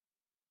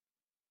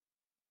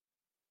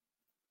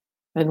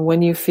 And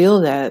when you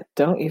feel that,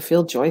 don't you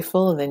feel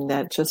joyful? And then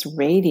that just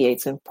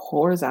radiates and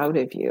pours out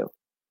of you.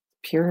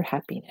 Pure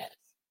happiness.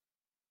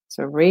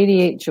 So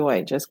radiate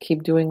joy. Just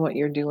keep doing what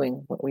you're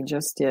doing, what we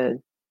just did.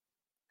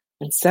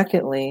 And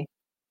secondly,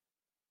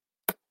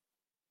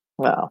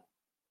 well,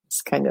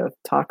 this kind of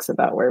talks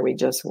about where we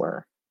just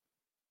were.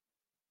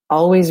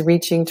 Always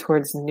reaching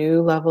towards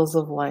new levels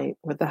of light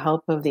with the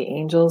help of the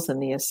angels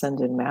and the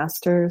ascended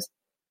masters.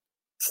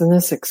 Isn't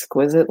this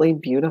exquisitely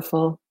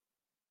beautiful?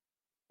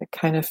 It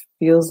kind of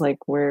feels like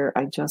where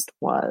I just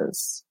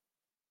was.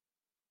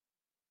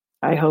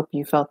 I hope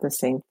you felt the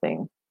same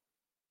thing.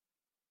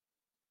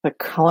 But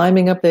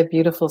climbing up that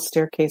beautiful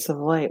staircase of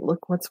light,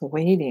 look what's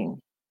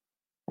waiting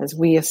as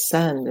we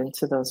ascend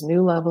into those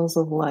new levels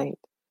of light,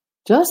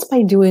 just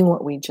by doing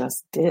what we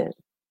just did.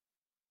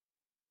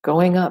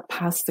 Going up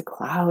past the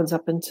clouds,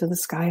 up into the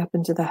sky, up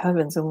into the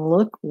heavens, and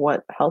look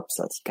what helps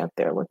us get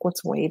there. Look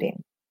what's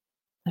waiting.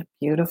 Isn't that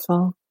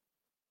beautiful?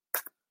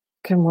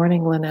 Good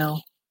morning,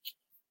 Linnell.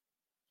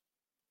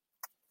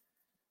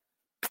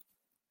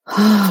 All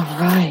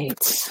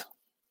right.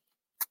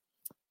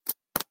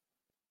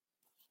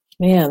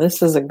 Man,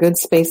 this is a good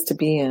space to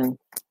be in.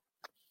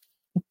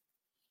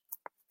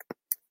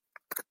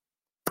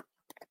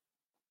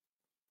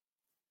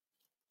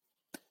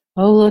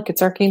 Oh, look,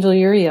 it's Archangel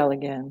Uriel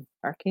again.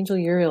 Archangel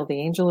Uriel, the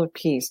angel of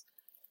peace.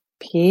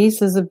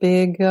 Peace is a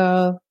big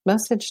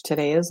message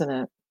today, isn't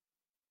it?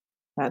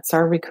 That's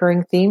our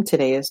recurring theme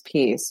today, is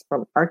peace,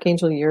 from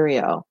Archangel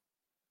Uriel.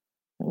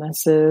 And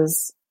this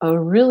is a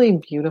really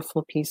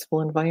beautiful,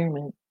 peaceful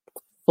environment,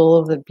 full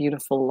of the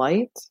beautiful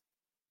light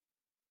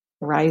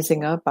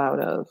rising up out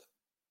of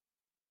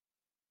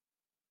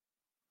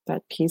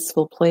that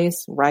peaceful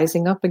place,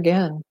 rising up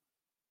again.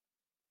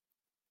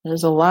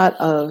 There's a lot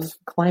of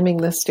climbing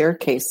the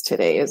staircase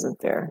today, isn't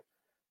there?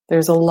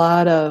 There's a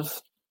lot of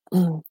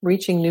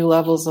reaching new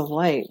levels of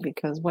light,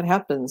 because what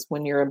happens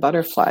when you're a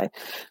butterfly?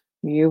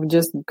 You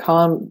just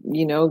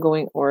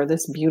going, or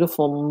this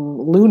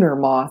beautiful lunar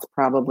moth,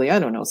 probably, I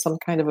don't know, some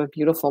kind of a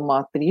beautiful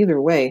moth, but either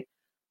way,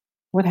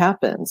 what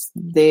happens?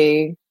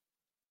 They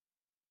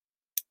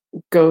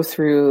go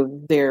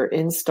through their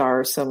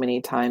instar so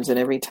many times, and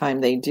every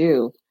time they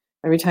go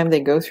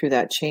through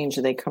that change,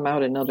 they come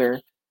out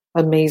another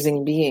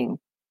amazing being,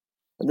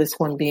 this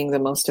one being the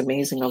most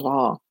amazing of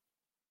all,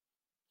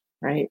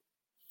 right?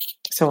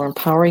 So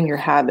empowering your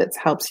habits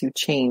helps you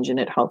change, and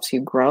it helps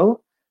you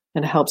grow,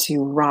 and helps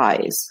you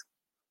rise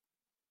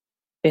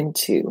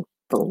into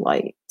the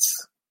light.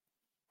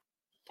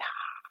 Yeah.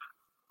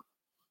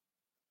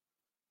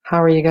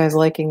 How are you guys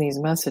liking these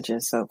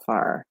messages so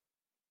far?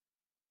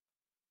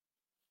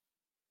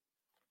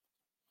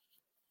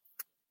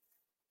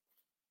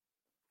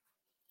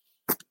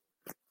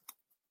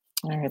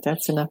 All right,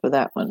 that's enough of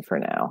that one for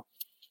now.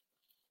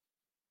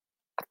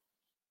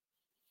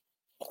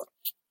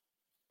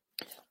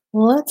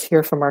 Well, let's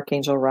hear from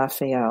Archangel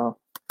Raphael.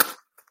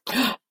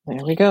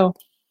 There we go.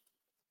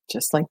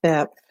 Just like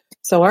that.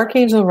 So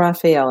Archangel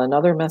Raphael,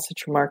 another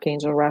message from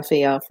Archangel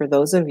Raphael for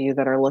those of you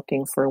that are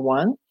looking for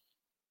one.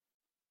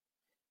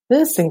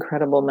 This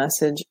incredible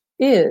message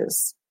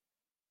is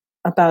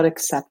about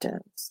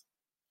acceptance.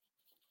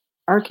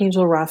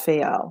 Archangel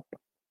Raphael,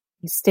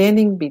 he's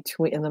standing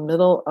in the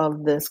middle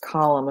of this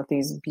column of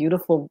these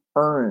beautiful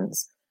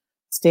urns,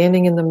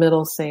 standing in the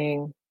middle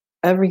saying,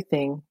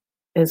 everything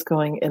is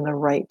going in the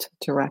right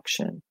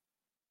direction.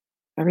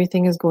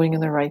 Everything is going in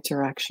the right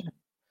direction.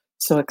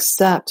 So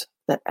accept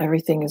that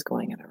everything is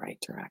going in the right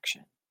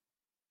direction.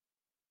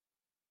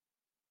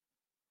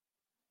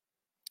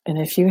 And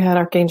if you had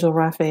Archangel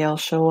Raphael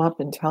show up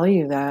and tell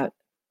you that,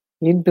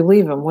 you'd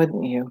believe him,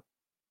 wouldn't you?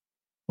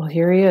 Well,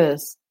 here he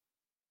is.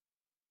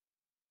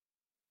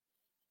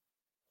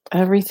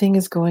 Everything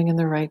is going in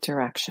the right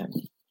direction.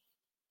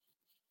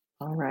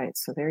 All right,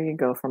 so there you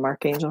go from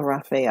Archangel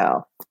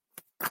Raphael.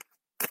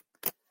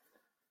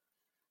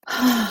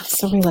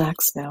 So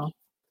relax now.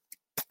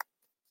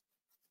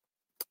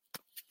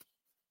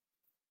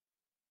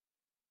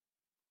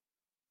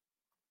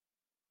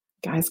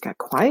 Guys got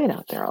quiet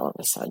out there all of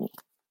a sudden.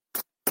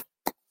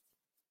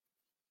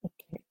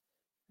 Okay,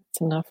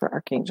 that's enough for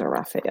Archangel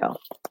Raphael.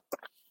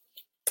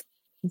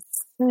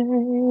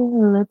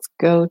 Let's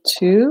go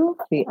to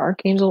the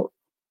Archangel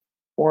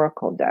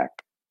Oracle deck.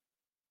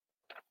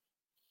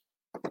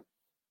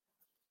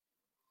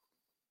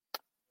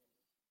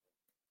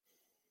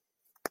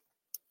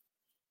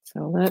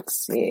 So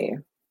let's see.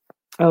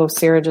 Oh,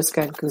 Sarah just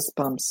got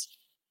goosebumps.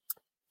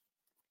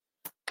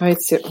 All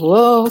right, Sarah.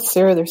 Whoa,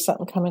 Sarah, there's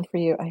something coming for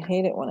you. I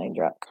hate it when I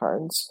drop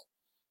cards.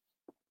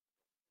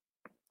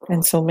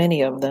 And so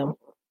many of them.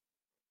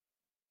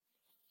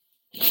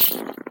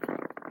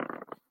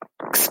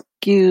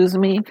 Excuse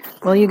me.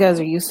 Well, you guys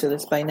are used to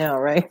this by now,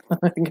 right?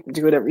 I can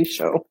do it every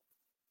show.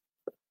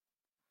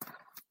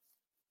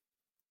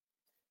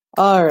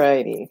 All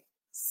righty.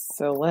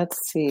 So let's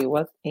see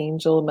what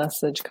angel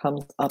message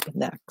comes up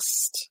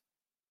next.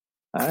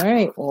 All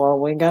right. Well,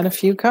 we got a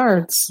few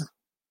cards.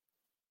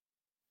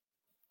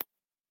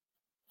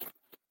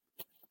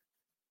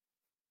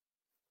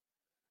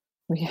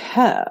 We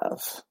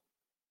have...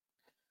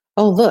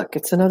 Oh, look,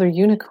 it's another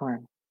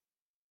unicorn.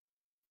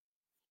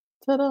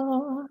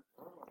 Ta-da!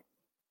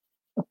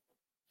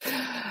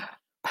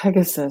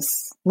 Pegasus.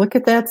 Look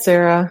at that,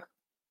 Sarah.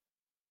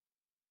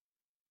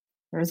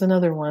 There's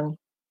another one.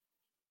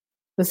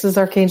 This is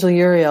Archangel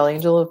Uriel,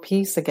 Angel of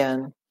Peace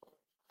again.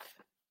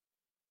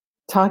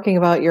 Talking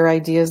about your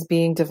ideas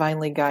being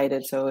divinely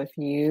guided. So if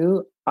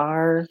you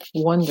are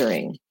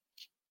wondering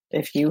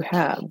if you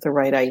have the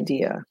right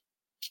idea,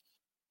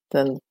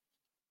 then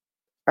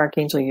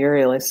Archangel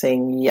Uriel is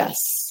saying yes.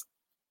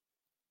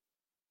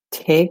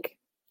 Take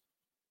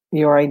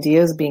your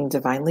ideas being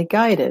divinely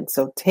guided.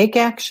 So take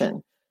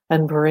action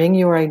and bring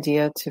your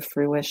idea to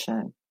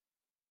fruition.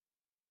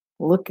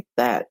 Look at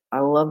that. I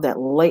love that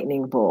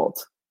lightning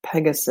bolt.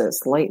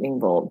 Pegasus, lightning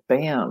bolt.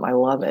 Bam. I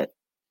love it.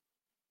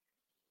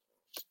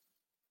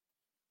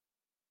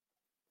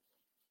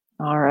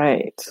 All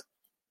right.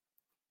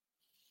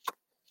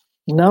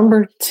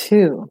 Number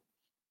 2.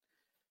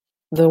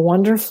 The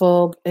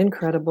wonderful,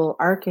 incredible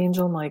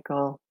Archangel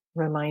Michael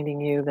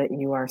reminding you that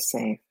you are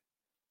safe.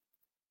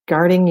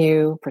 Guarding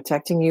you,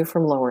 protecting you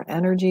from lower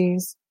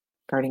energies,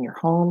 guarding your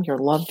home, your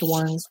loved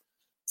ones.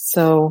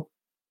 So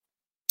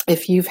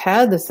if you've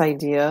had this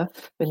idea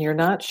and you're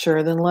not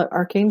sure, then let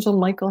Archangel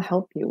Michael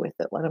help you with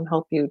it. Let him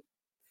help you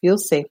feel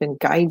safe and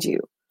guide you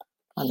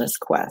on this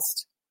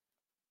quest.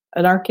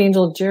 And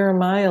Archangel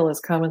Jeremiah is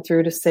coming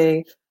through to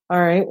say,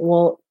 all right,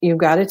 well, you've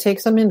got to take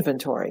some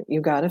inventory.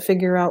 You've got to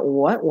figure out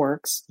what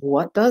works,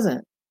 what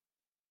doesn't.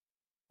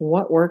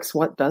 What works,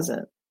 what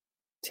doesn't.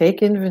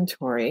 Take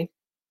inventory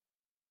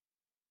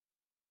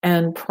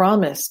and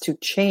promise to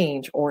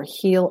change or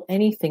heal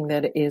anything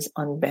that is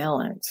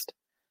unbalanced.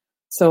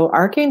 So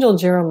Archangel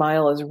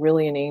Jeremiah is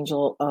really an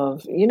angel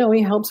of,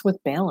 he helps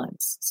with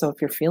balance. So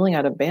if you're feeling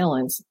out of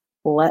balance,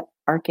 let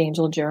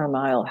Archangel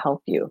Jeremiah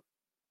help you.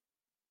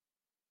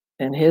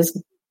 And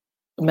his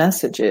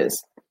message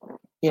is,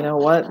 you know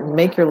what?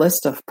 Make your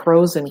list of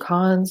pros and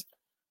cons.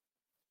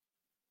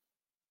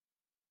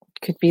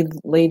 Could be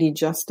Lady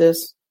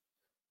Justice.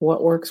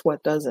 What works,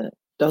 what doesn't.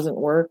 Doesn't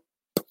work.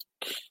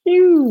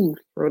 Throw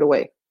it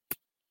away.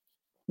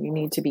 You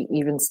need to be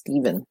even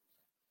Steven.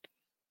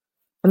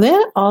 And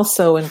that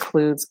also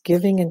includes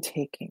giving and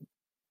taking.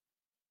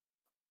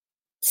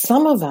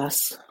 Some of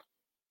us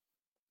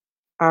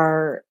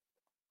are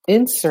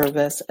in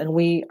service, and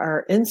we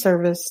are in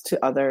service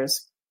to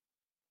others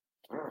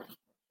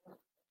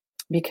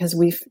because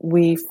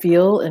we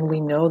feel and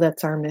we know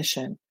that's our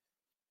mission.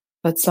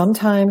 But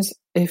sometimes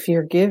if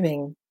you're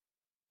giving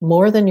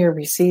more than you're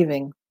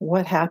receiving,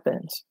 what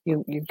happens?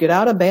 You get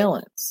out of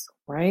balance,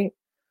 right?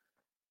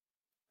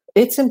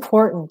 It's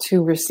important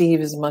to receive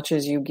as much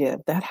as you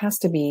give. That has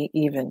to be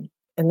even.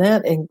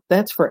 And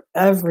that's for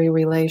every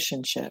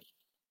relationship,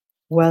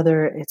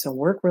 whether it's a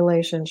work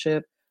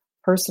relationship,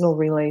 personal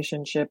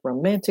relationship,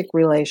 romantic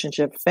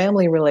relationship,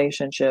 family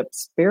relationship,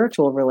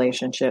 spiritual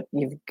relationship.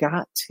 You've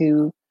got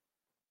to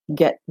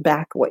get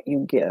back what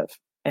you give.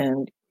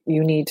 And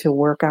you need to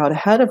work out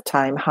ahead of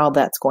time how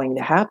that's going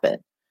to happen.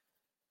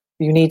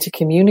 You need to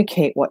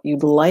communicate what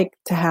you'd like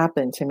to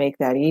happen to make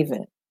that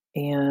even.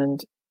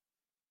 And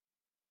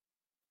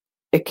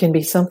it can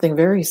be something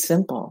very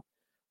simple.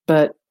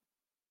 But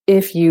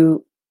if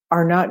you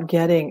are not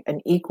getting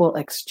an equal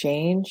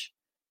exchange,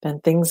 then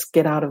things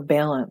get out of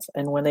balance.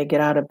 And when they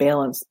get out of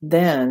balance,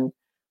 then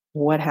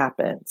what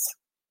happens?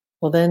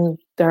 Well, then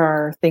there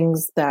are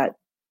things that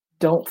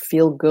don't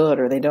feel good,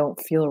 or they don't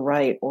feel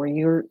right, or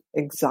you're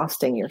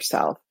exhausting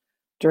yourself,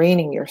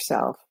 draining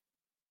yourself.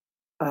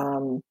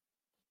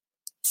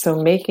 So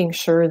making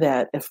sure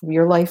that if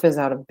your life is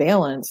out of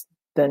balance,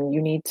 then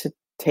you need to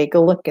take a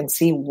look and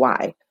see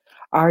why.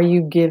 Are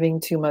you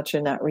giving too much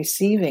and not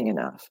receiving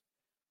enough?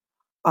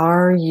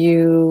 Are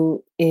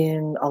you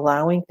in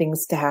allowing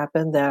things to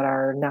happen that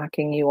are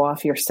knocking you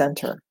off your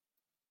center?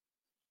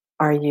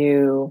 Are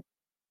you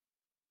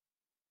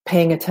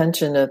paying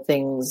attention to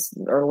things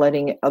or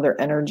letting other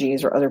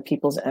energies or other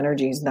people's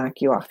energies knock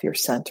you off your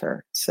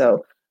center?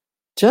 So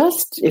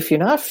just, if you're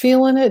not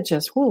feeling it,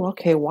 just,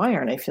 okay, why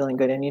aren't I feeling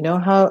good? And you know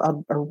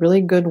how a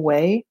really good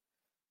way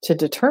to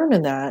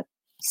determine that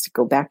is to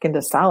go back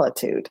into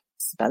solitude.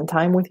 Spend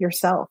time with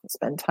yourself.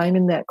 Spend time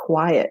in that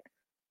quiet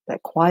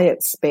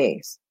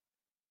space.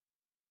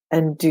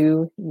 And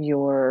do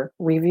your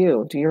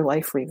review. Do your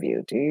life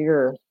review. Do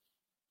your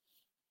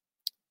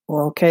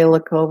Well, okay,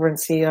 look over and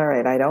see, all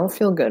right, I don't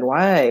feel good.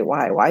 Why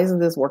isn't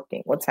this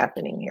working? What's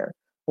happening here?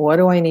 What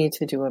do I need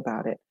to do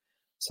about it?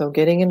 So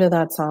getting into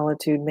that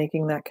solitude,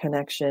 making that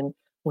connection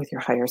with your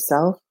higher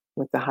self,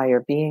 with the higher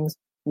beings,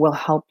 will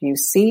help you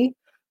see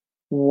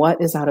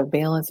what is out of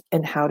balance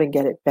and how to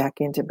get it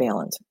back into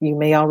balance. You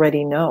may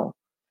already know.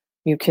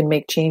 You can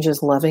make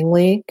changes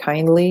lovingly,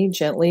 kindly,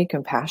 gently,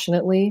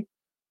 compassionately.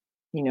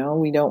 We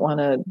don't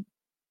want to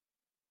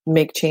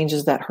make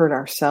changes that hurt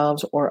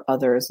ourselves or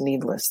others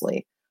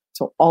needlessly.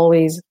 So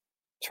always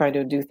try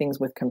to do things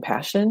with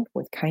compassion,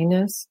 with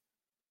kindness,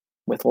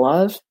 with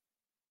love.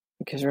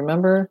 Because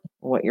remember,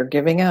 what you're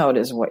giving out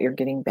is what you're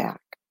getting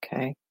back.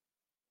 Okay.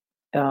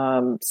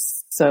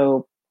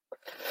 So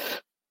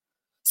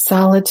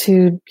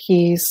solitude,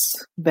 peace,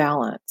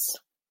 balance,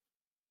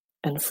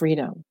 and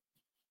freedom.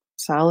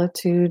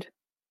 Solitude,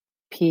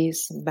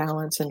 peace,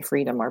 balance, and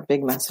freedom are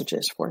big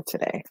messages for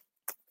today.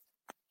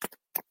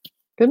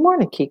 Good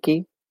morning,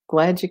 Kiki.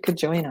 Glad you could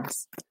join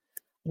us.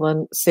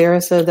 When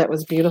Sarah said that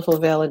was beautiful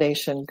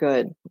validation,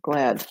 good.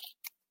 Glad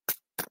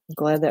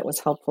that was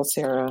helpful,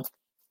 Sarah.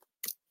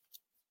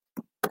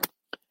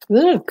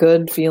 Isn't it a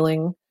good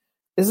feeling?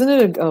 Isn't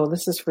it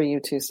this is for you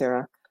too,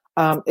 Sarah.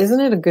 Isn't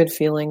it a good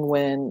feeling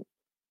when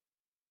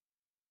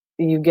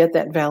you get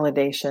that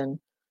validation?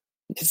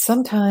 Because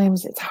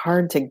sometimes it's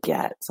hard to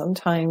get.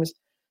 Sometimes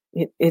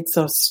it's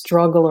a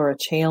struggle or a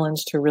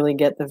challenge to really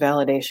get the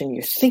validation.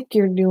 You think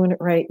you're doing it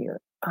right. You're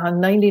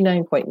on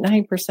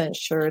 99.9%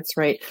 sure it's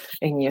right.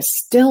 And you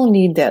still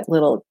need that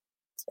little,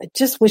 I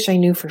just wish I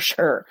knew for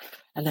sure.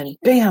 And then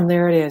bam,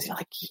 there it is. You're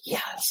like,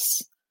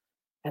 yes.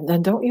 And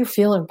then don't you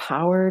feel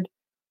empowered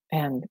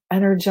and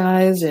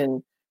energized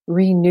and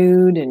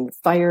renewed and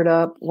fired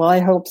up? Well,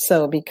 I hope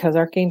so, because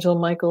Archangel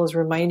Michael is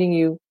reminding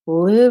you,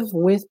 live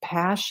with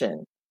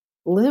passion.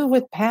 Live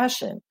with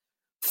passion.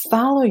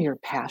 Follow your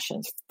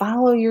passions.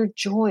 Follow your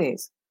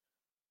joys.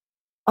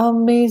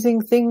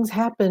 Amazing things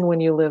happen when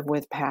you live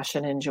with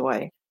passion and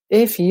joy.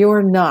 If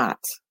you're not,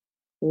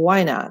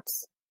 why not?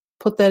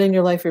 Put that in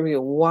your life review.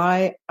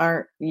 Why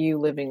aren't you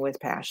living with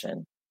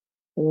passion?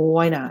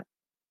 Why not?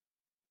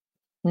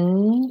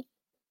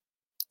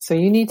 So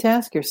you need to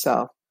ask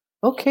yourself,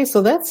 okay,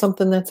 so that's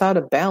something that's out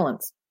of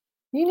balance.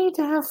 You need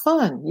to have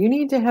fun. You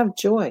need to have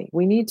joy.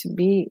 We need to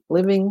be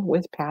living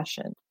with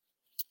passion.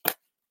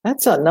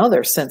 That's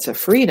another sense of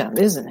freedom,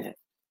 isn't it?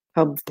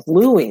 How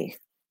bluey.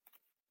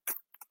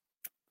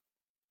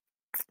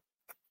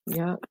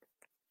 Yeah.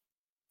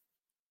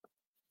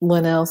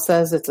 Linnell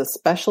says it's a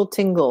special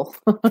tingle.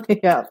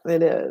 Yeah,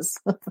 it is.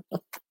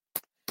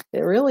 It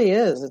really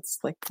is. It's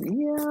like,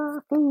 yeah,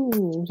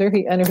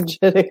 very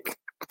energetic.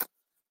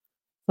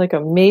 Like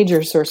a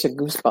major source of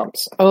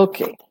goosebumps.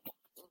 Okay.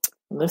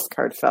 This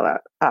card fell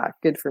out.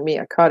 Good for me.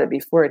 I caught it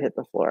before it hit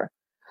the floor.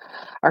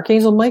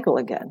 Archangel Michael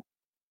again.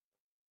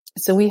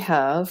 So we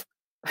have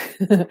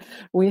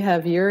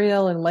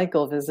Uriel and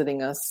Michael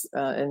visiting us,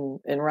 and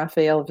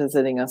Raphael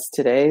visiting us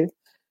today.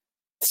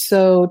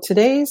 So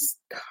today's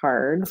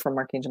card from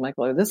Archangel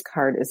Michael, or this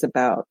card, is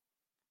about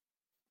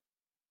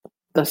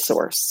the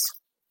source,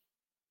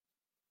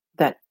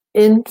 that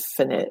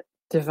infinite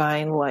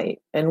divine light.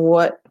 And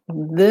what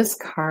this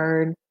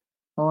card,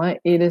 I want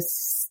you to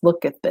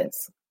look at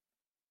this.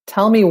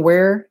 Tell me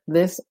where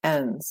this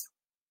ends.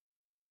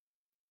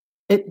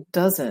 It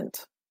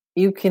doesn't.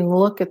 You can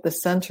look at the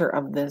center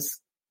of this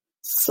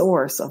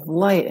source of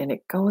light, and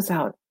it goes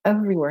out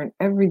everywhere in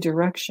every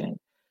direction.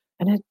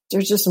 And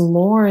there's just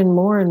more and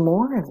more and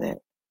more of it.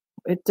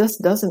 It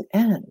just doesn't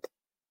end.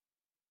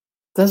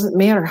 Doesn't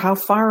matter how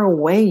far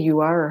away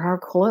you are or how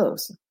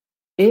close.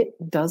 It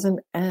doesn't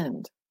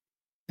end.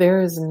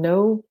 There is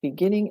no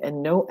beginning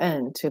and no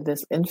end to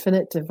this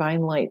infinite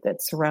divine light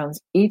that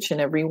surrounds each and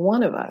every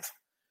one of us.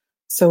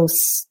 So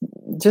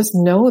just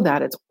know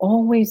that it's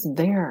always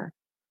there.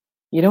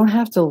 You don't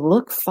have to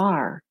look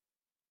far.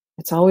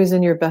 It's always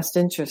in your best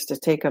interest to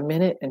take a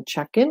minute and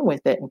check in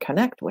with it and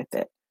connect with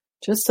it,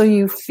 just so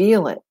you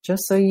feel it,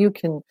 just so you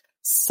can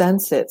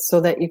sense it,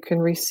 so that you can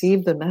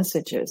receive the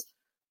messages.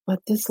 But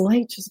this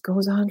light just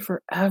goes on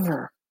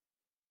forever.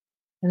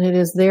 And it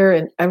is there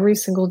in every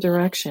single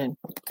direction.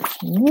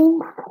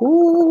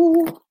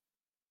 Woo-hoo.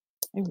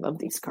 I love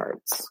these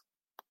cards.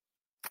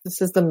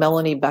 This is the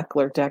Melanie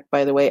Beckler deck,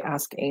 by the way,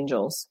 Ask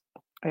Angels.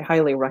 I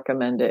highly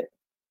recommend it.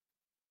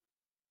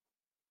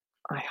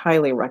 I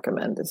highly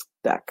recommend this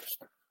deck.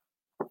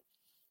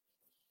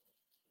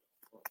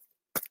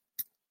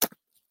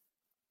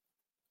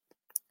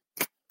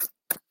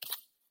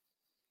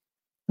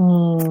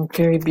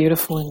 Very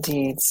beautiful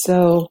indeed.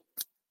 So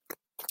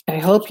I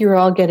hope you're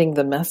all getting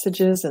the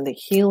messages and the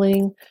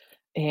healing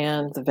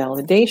and the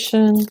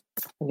validation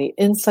and the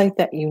insight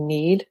that you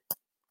need.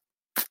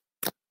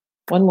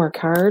 One more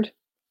card.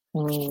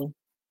 Look,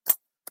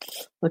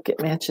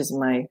 it matches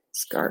my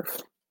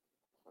scarf.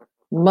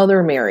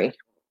 Mother Mary.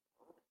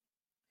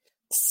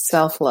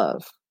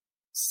 Self-love.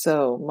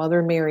 So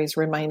Mother Mary's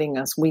reminding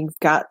us we've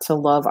got to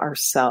love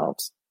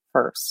ourselves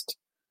first.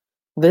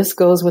 This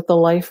goes with the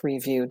life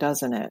review,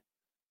 doesn't it?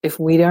 If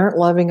we aren't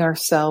loving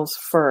ourselves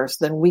first,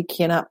 then we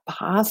cannot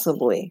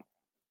possibly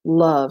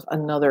love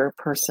another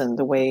person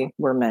the way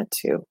we're meant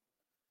to.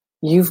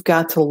 You've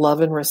got to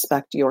love and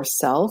respect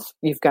yourself.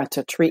 You've got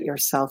to treat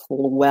yourself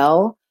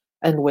well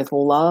and with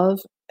love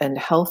and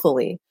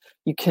healthily.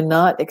 You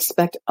cannot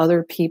expect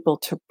other people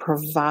to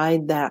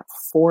provide that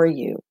for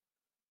you.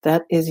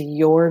 That is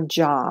your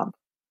job.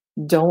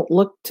 Don't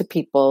look to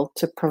people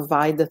to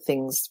provide the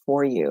things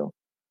for you.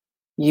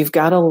 You've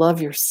got to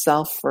love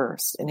yourself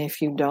first. And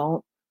if you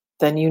don't,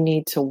 then you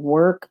need to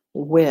work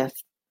with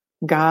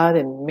God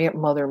and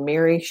Mother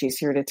Mary. She's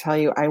here to tell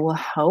you, I will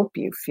help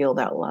you feel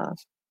that love.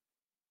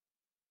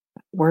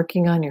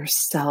 Working on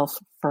yourself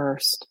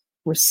first,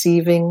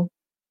 receiving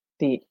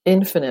the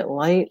infinite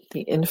light,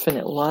 the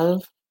infinite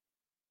love,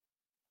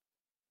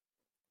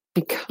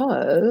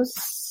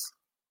 because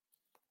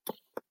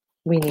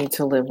we need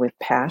to live with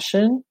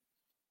passion.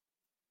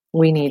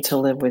 We need to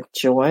live with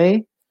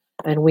joy.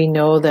 And we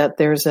know that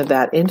there's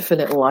that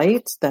infinite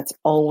light that's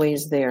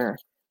always there.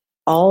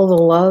 All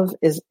the love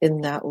is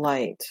in that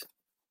light.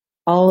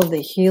 All of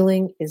the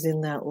healing is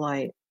in that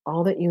light.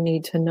 All that you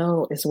need to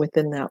know is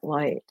within that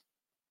light.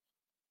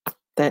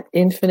 That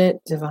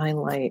infinite divine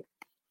light.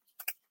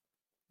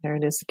 There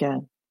it is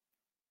again.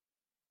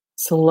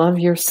 So love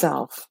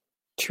yourself.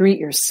 Treat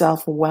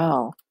yourself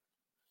well.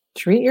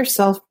 Treat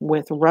yourself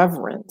with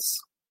reverence.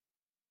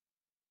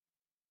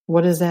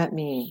 What does that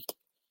mean?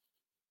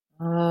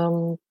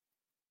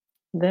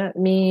 That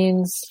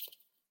means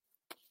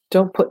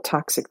don't put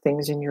toxic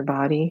things in your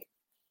body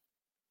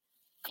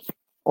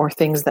or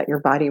things that your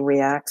body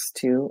reacts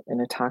to in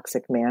a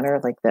toxic manner,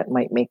 like that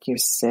might make you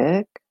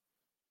sick.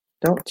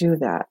 Don't do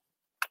that.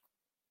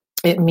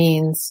 It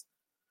means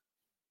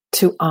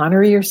to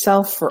honor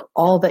yourself for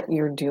all that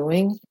you're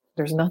doing.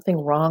 There's nothing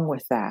wrong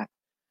with that.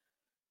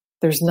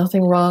 There's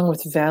nothing wrong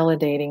with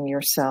validating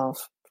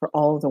yourself for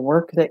all of the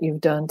work that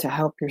you've done to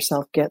help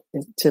yourself get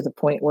to the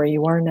point where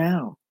you are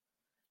now.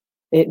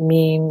 It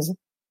means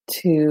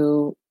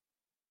to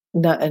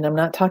not, and I'm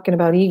not talking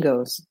about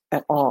egos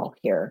at all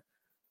here.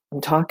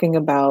 I'm talking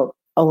about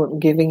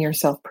giving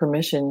yourself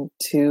permission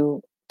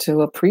to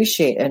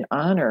appreciate and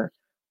honor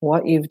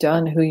what you've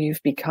done, who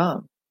you've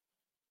become.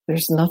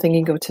 There's nothing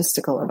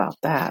egotistical about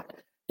that.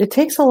 It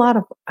takes a lot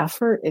of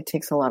effort. It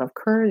takes a lot of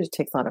courage. It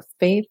takes a lot of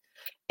faith.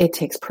 It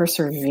takes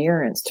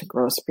perseverance to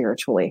grow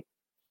spiritually.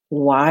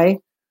 Why?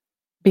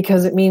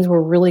 Because it means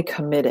we're really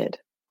committed.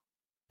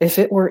 If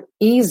it were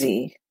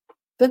easy,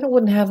 then it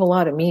wouldn't have a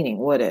lot of meaning,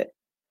 would it?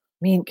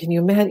 I mean, can you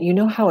imagine? You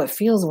know how it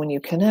feels when you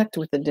connect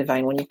with the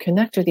divine, when you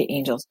connect with the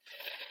angels.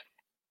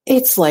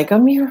 It's like a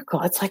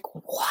miracle. It's like,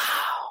 wow.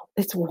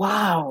 It's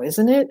wow,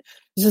 isn't it?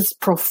 It's just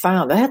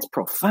profound. That's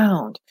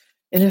profound.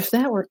 And if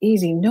that were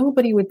easy,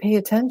 nobody would pay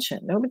attention.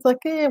 Nobody's like,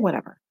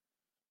 whatever.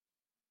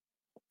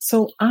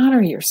 So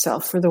honor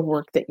yourself for the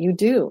work that you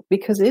do,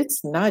 because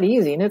it's not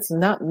easy and it's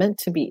not meant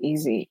to be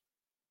easy.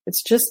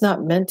 It's just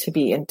not meant to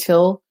be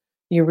until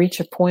you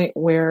reach a point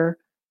where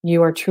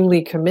you are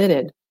truly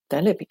committed.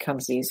 Then it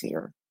becomes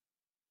easier.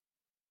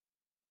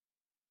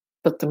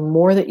 But the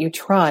more that you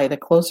try, the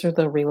closer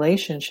the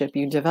relationship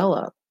you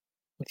develop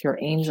with your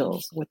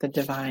angels, with the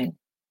divine,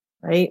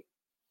 right?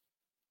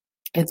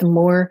 And the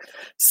more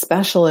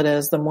special it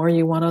is, the more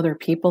you want other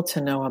people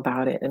to know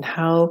about it and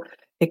how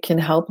it can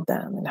help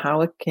them and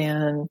how it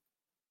can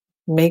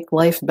make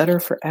life better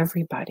for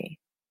everybody.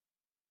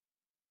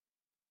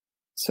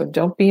 So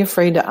don't be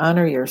afraid to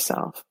honor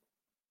yourself.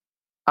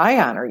 I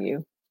honor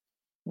you.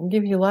 I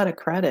give you a lot of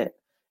credit.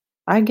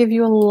 I give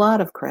you a lot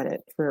of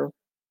credit for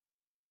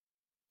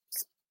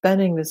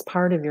spending this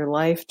part of your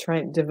life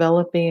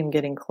developing and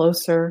getting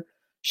closer,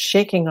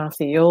 shaking off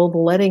the old,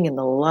 letting in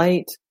the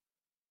light.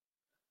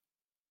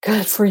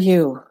 Good for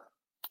you.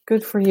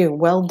 Good for you.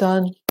 Well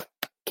done.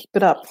 Keep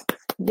it up.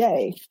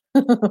 Yay.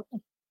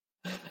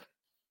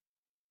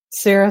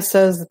 Sarah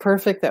says,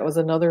 perfect. That was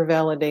another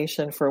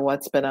validation for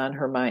what's been on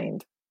her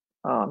mind.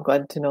 Oh, I'm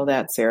glad to know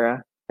that,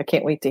 Sarah. I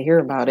can't wait to hear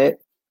about it.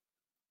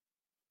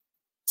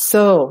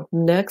 So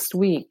next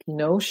week,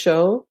 no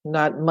show,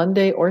 not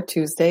Monday or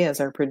Tuesday, as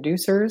our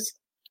producers,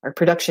 our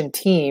production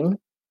team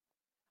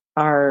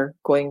are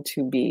going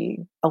to be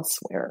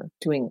elsewhere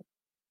doing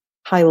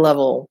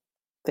high-level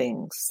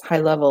things,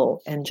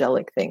 high-level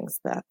angelic things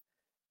that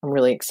I'm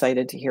really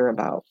excited to hear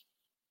about.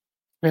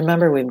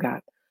 Remember, we've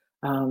got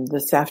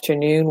this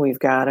afternoon, we've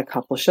got a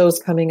couple shows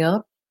coming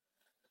up.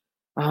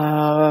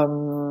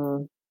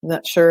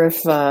 Not sure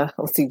if,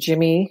 let's see,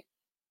 Jimmy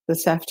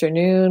this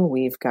afternoon.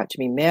 We've got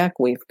Jimmy Mack.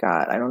 We've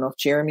got, I don't know if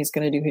Jeremy's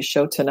going to do his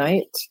show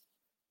tonight.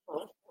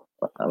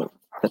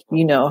 But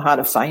you know how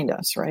to find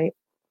us, right?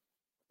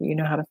 You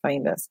know how to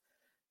find us.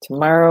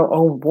 Tomorrow,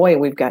 oh boy,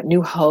 we've got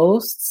new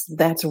hosts.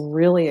 That's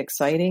really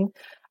exciting.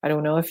 I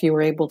don't know if you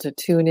were able to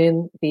tune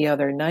in the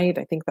other night.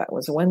 I think that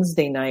was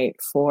Wednesday night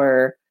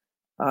for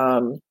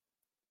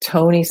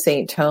Tony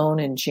St. Tone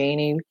and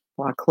Janie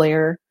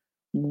Waclair.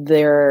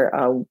 They're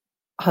a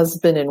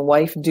husband and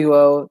wife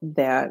duo,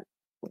 that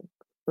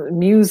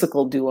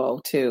musical duo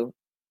too.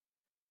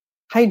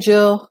 Hi,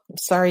 Jill. I'm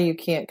sorry you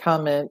can't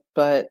comment,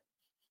 but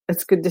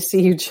It's good to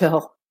see you,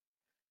 Jill.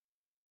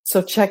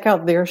 So check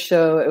out their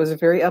show. It was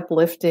very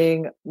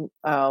uplifting,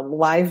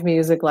 live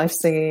music, live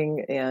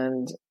singing,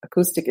 and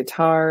acoustic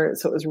guitar.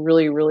 So it was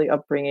really, really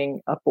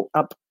uplifting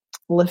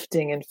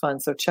and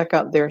fun. So check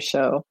out their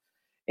show.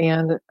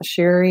 And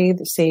Sherry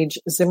Sage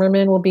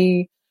Zimmerman will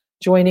be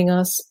joining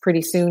us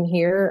pretty soon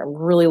here. I'm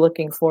really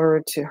looking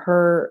forward to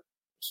her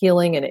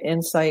healing and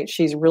insight.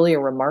 She's really a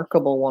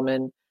remarkable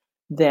woman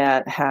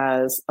that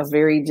has a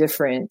very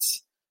different,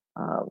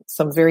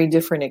 some very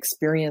different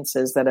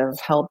experiences that have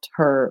helped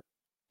her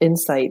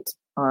insight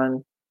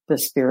on the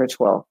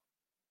spiritual.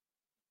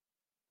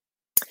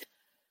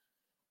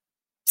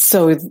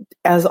 So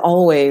as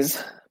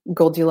always,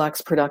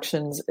 Goldilocks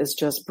Productions is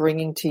just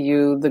bringing to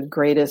you the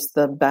greatest,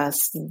 the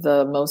best,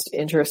 the most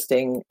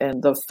interesting,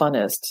 and the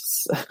funnest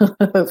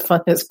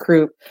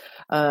group.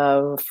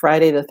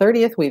 Friday the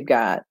 30th, we've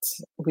got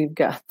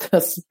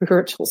the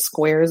spiritual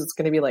squares. It's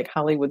going to be like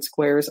Hollywood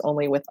Squares,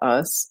 only with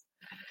us.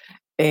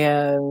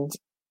 And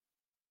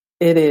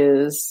it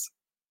is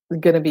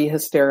going to be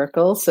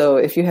hysterical. So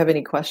if you have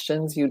any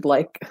questions you'd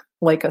like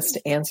us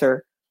to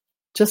answer,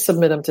 just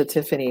submit them to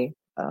Tiffany,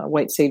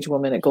 White Sage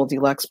Woman at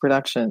Goldilocks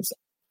Productions.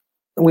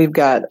 We've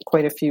got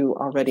quite a few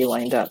already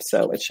lined up,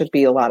 so it should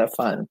be a lot of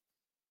fun.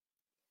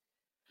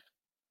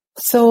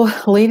 So,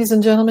 ladies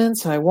and gentlemen,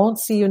 so I won't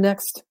see you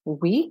next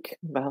week,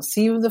 but I'll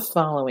see you the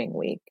following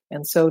week.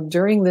 And so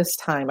during this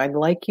time, I'd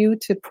like you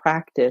to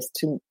practice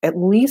to at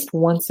least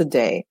once a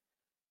day.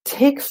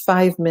 Take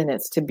 5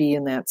 minutes to be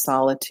in that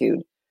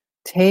solitude.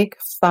 Take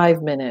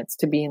 5 minutes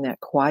to be in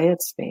that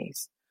quiet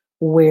space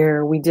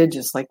where we did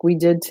just like we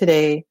did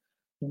today,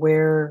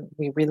 where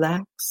we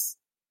relax,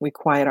 we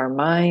quiet our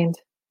mind,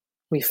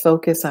 we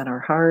focus on our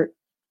heart,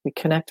 we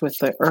connect with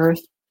the earth,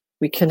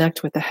 we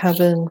connect with the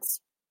heavens,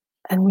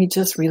 and we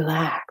just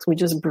relax. We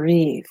just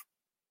breathe.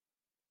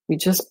 We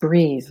just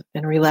breathe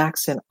and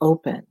relax and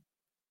open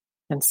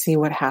and see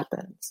what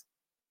happens.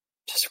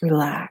 Just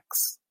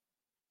relax.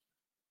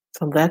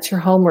 So that's your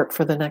homework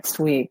for the next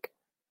week.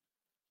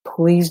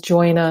 Please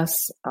join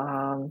us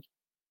the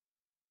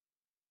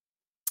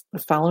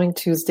following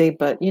Tuesday.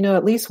 But,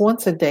 at least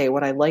once a day,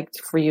 what I'd like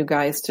for you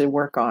guys to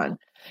work on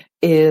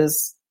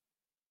is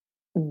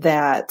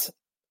that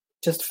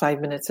just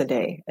 5 minutes a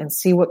day and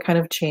see what kind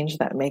of change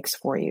that makes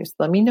for you. So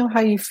let me know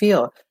how you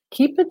feel.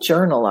 Keep a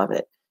journal of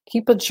it.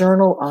 Keep a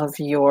journal of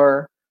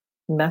your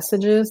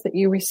messages that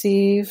you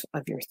receive,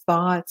 of your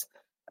thoughts.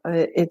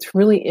 It's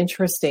really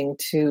interesting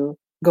to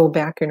go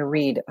back and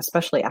read,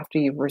 especially after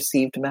you've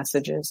received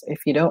messages.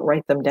 If you don't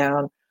write them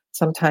down,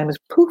 sometimes,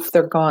 poof,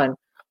 they're gone.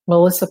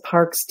 Melissa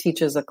Parks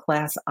teaches a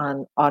class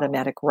on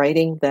automatic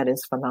writing that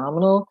is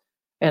phenomenal.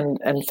 And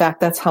in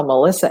fact, that's how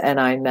Melissa and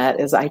I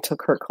met, is I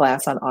took her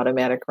class on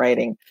automatic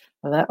writing.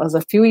 And that was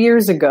a few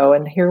years ago,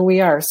 and here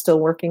we are still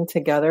working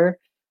together.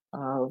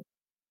 Oh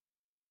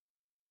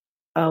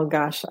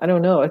gosh, I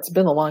don't know. It's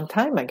been a long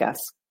time, I guess.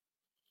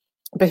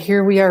 But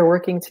here we are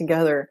working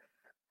together,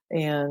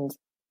 and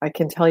I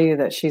can tell you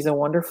that she's a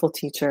wonderful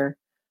teacher,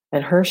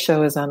 and her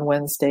show is on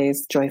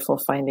Wednesdays, Joyful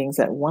Findings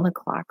at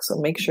 1:00. So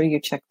make sure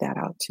you check that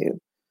out too.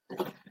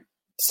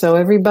 So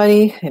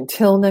everybody,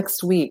 until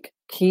next week,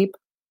 keep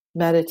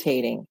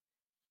meditating,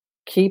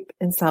 keep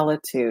in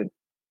solitude,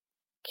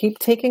 keep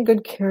taking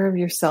good care of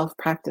yourself,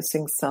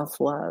 practicing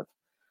self-love,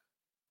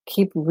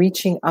 keep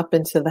reaching up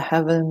into the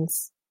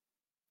heavens,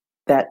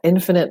 that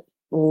infinite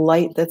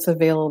light that's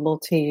available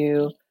to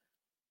you.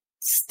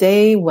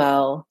 Stay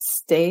well,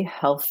 stay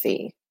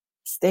healthy,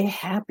 stay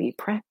happy,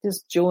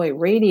 practice joy,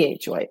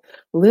 radiate joy,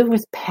 live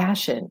with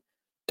passion.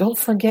 Don't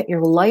forget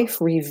your life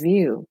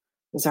review.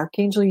 As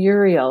Archangel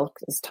Uriel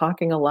is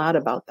talking a lot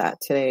about that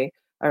today,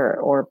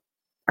 or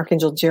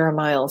Archangel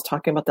Jeremiah is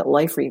talking about that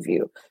life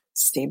review.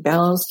 Stay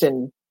balanced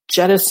and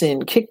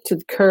jettison, kick to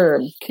the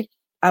curb, kick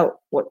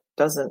out what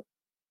doesn't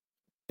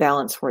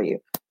balance for you.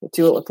 But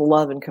do it with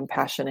love and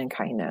compassion and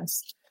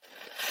kindness.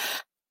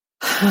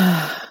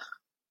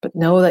 But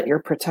know that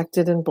you're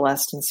protected and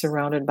blessed and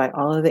surrounded by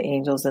all of the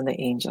angels and the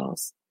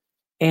angels.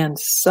 And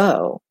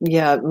so,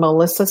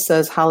 Melissa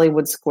says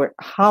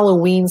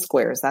Halloween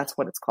Squares. That's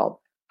what it's called.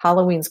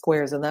 Halloween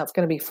Squares. And that's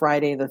going to be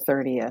Friday the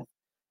 30th.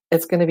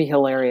 It's going to be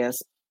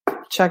hilarious.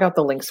 Check out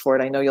the links for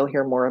it. I know you'll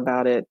hear more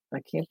about it.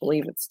 I can't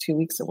believe it's 2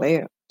 weeks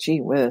away.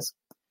 Gee whiz.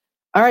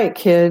 All right,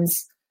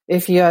 kids.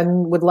 If you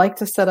would like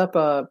to set up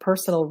a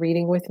personal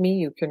reading with me,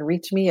 you can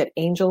reach me at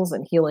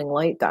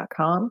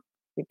angelsandhealinglight.com.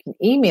 You can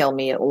email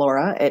me at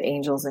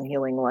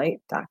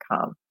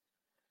laura@angelsandhealinglight.com.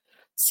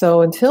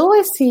 So until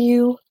I see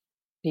you,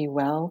 be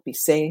well, be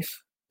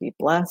safe, be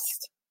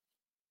blessed.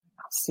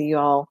 I'll see you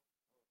all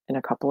in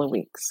a couple of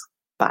weeks.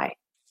 Bye.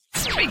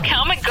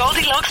 Become a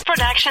Goldilocks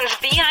Productions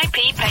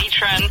VIP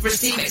patron.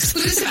 Receive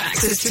exclusive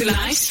access to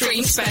live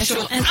stream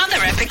special and other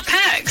epic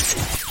perks.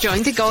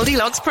 Join the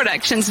Goldilocks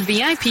Productions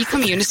VIP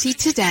community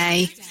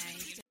today.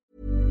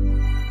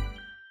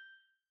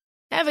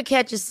 Ever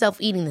catch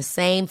yourself eating the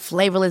same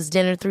flavorless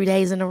dinner 3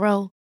 days in a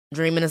row?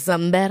 Dreaming of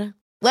something better?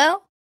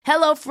 Well,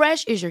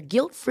 HelloFresh is your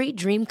guilt-free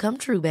dream come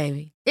true,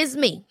 baby. It's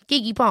me,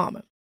 Keke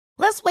Palmer.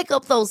 Let's wake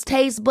up those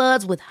taste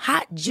buds with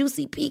hot,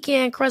 juicy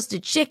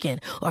pecan-crusted chicken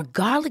or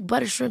garlic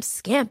butter shrimp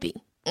scampi.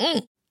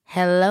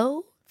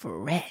 Hello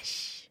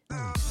Fresh.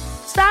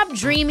 Stop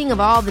dreaming of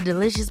all the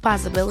delicious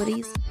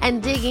possibilities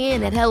and dig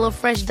in at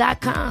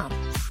HelloFresh.com.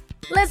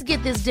 Let's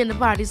get this dinner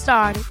party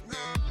started.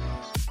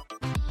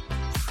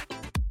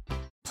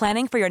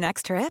 Planning for your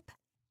next trip?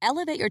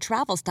 Elevate your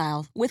travel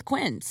style with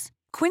Quince.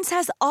 Quince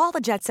has all the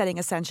jet-setting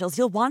essentials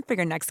you'll want for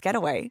your next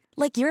getaway,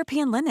 like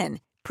European linen,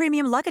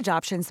 premium luggage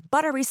options,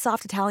 buttery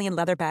soft Italian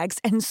leather bags,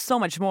 and so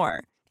much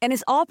more. And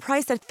is all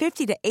priced at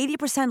 50 to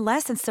 80%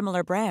 less than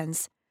similar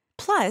brands.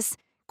 Plus,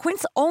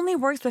 Quince only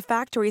works with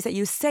factories that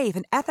use safe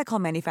and ethical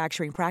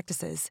manufacturing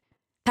practices.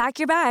 Pack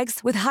your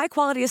bags with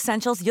high-quality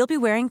essentials you'll be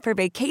wearing for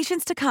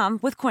vacations to come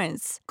with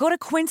Quince. Go to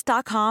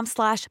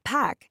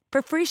quince.com/pack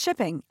for free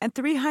shipping and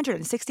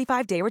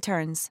 365-day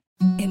returns.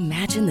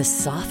 Imagine the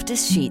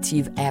softest sheets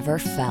you've ever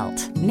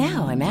felt.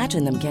 Now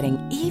imagine them getting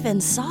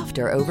even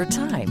softer over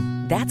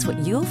time. That's what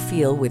you'll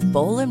feel with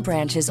Boll &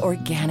 Branch's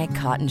organic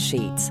cotton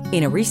sheets.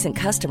 In a recent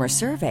customer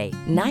survey,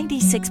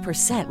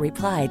 96%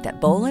 replied that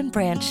Boll &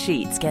 Branch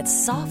sheets get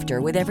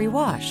softer with every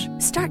wash.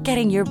 Start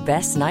getting your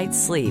best night's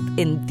sleep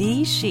in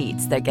these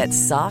sheets that get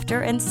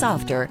softer and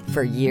softer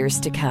for years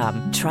to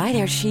come. Try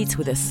their sheets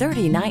with a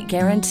 30-night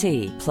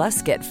guarantee.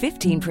 Plus, get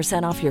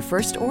 15% off your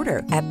first order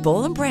at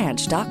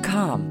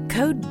bollandbranch.com.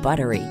 Code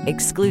BUTTERY.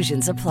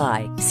 Exclusions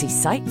apply. See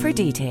site for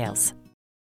details.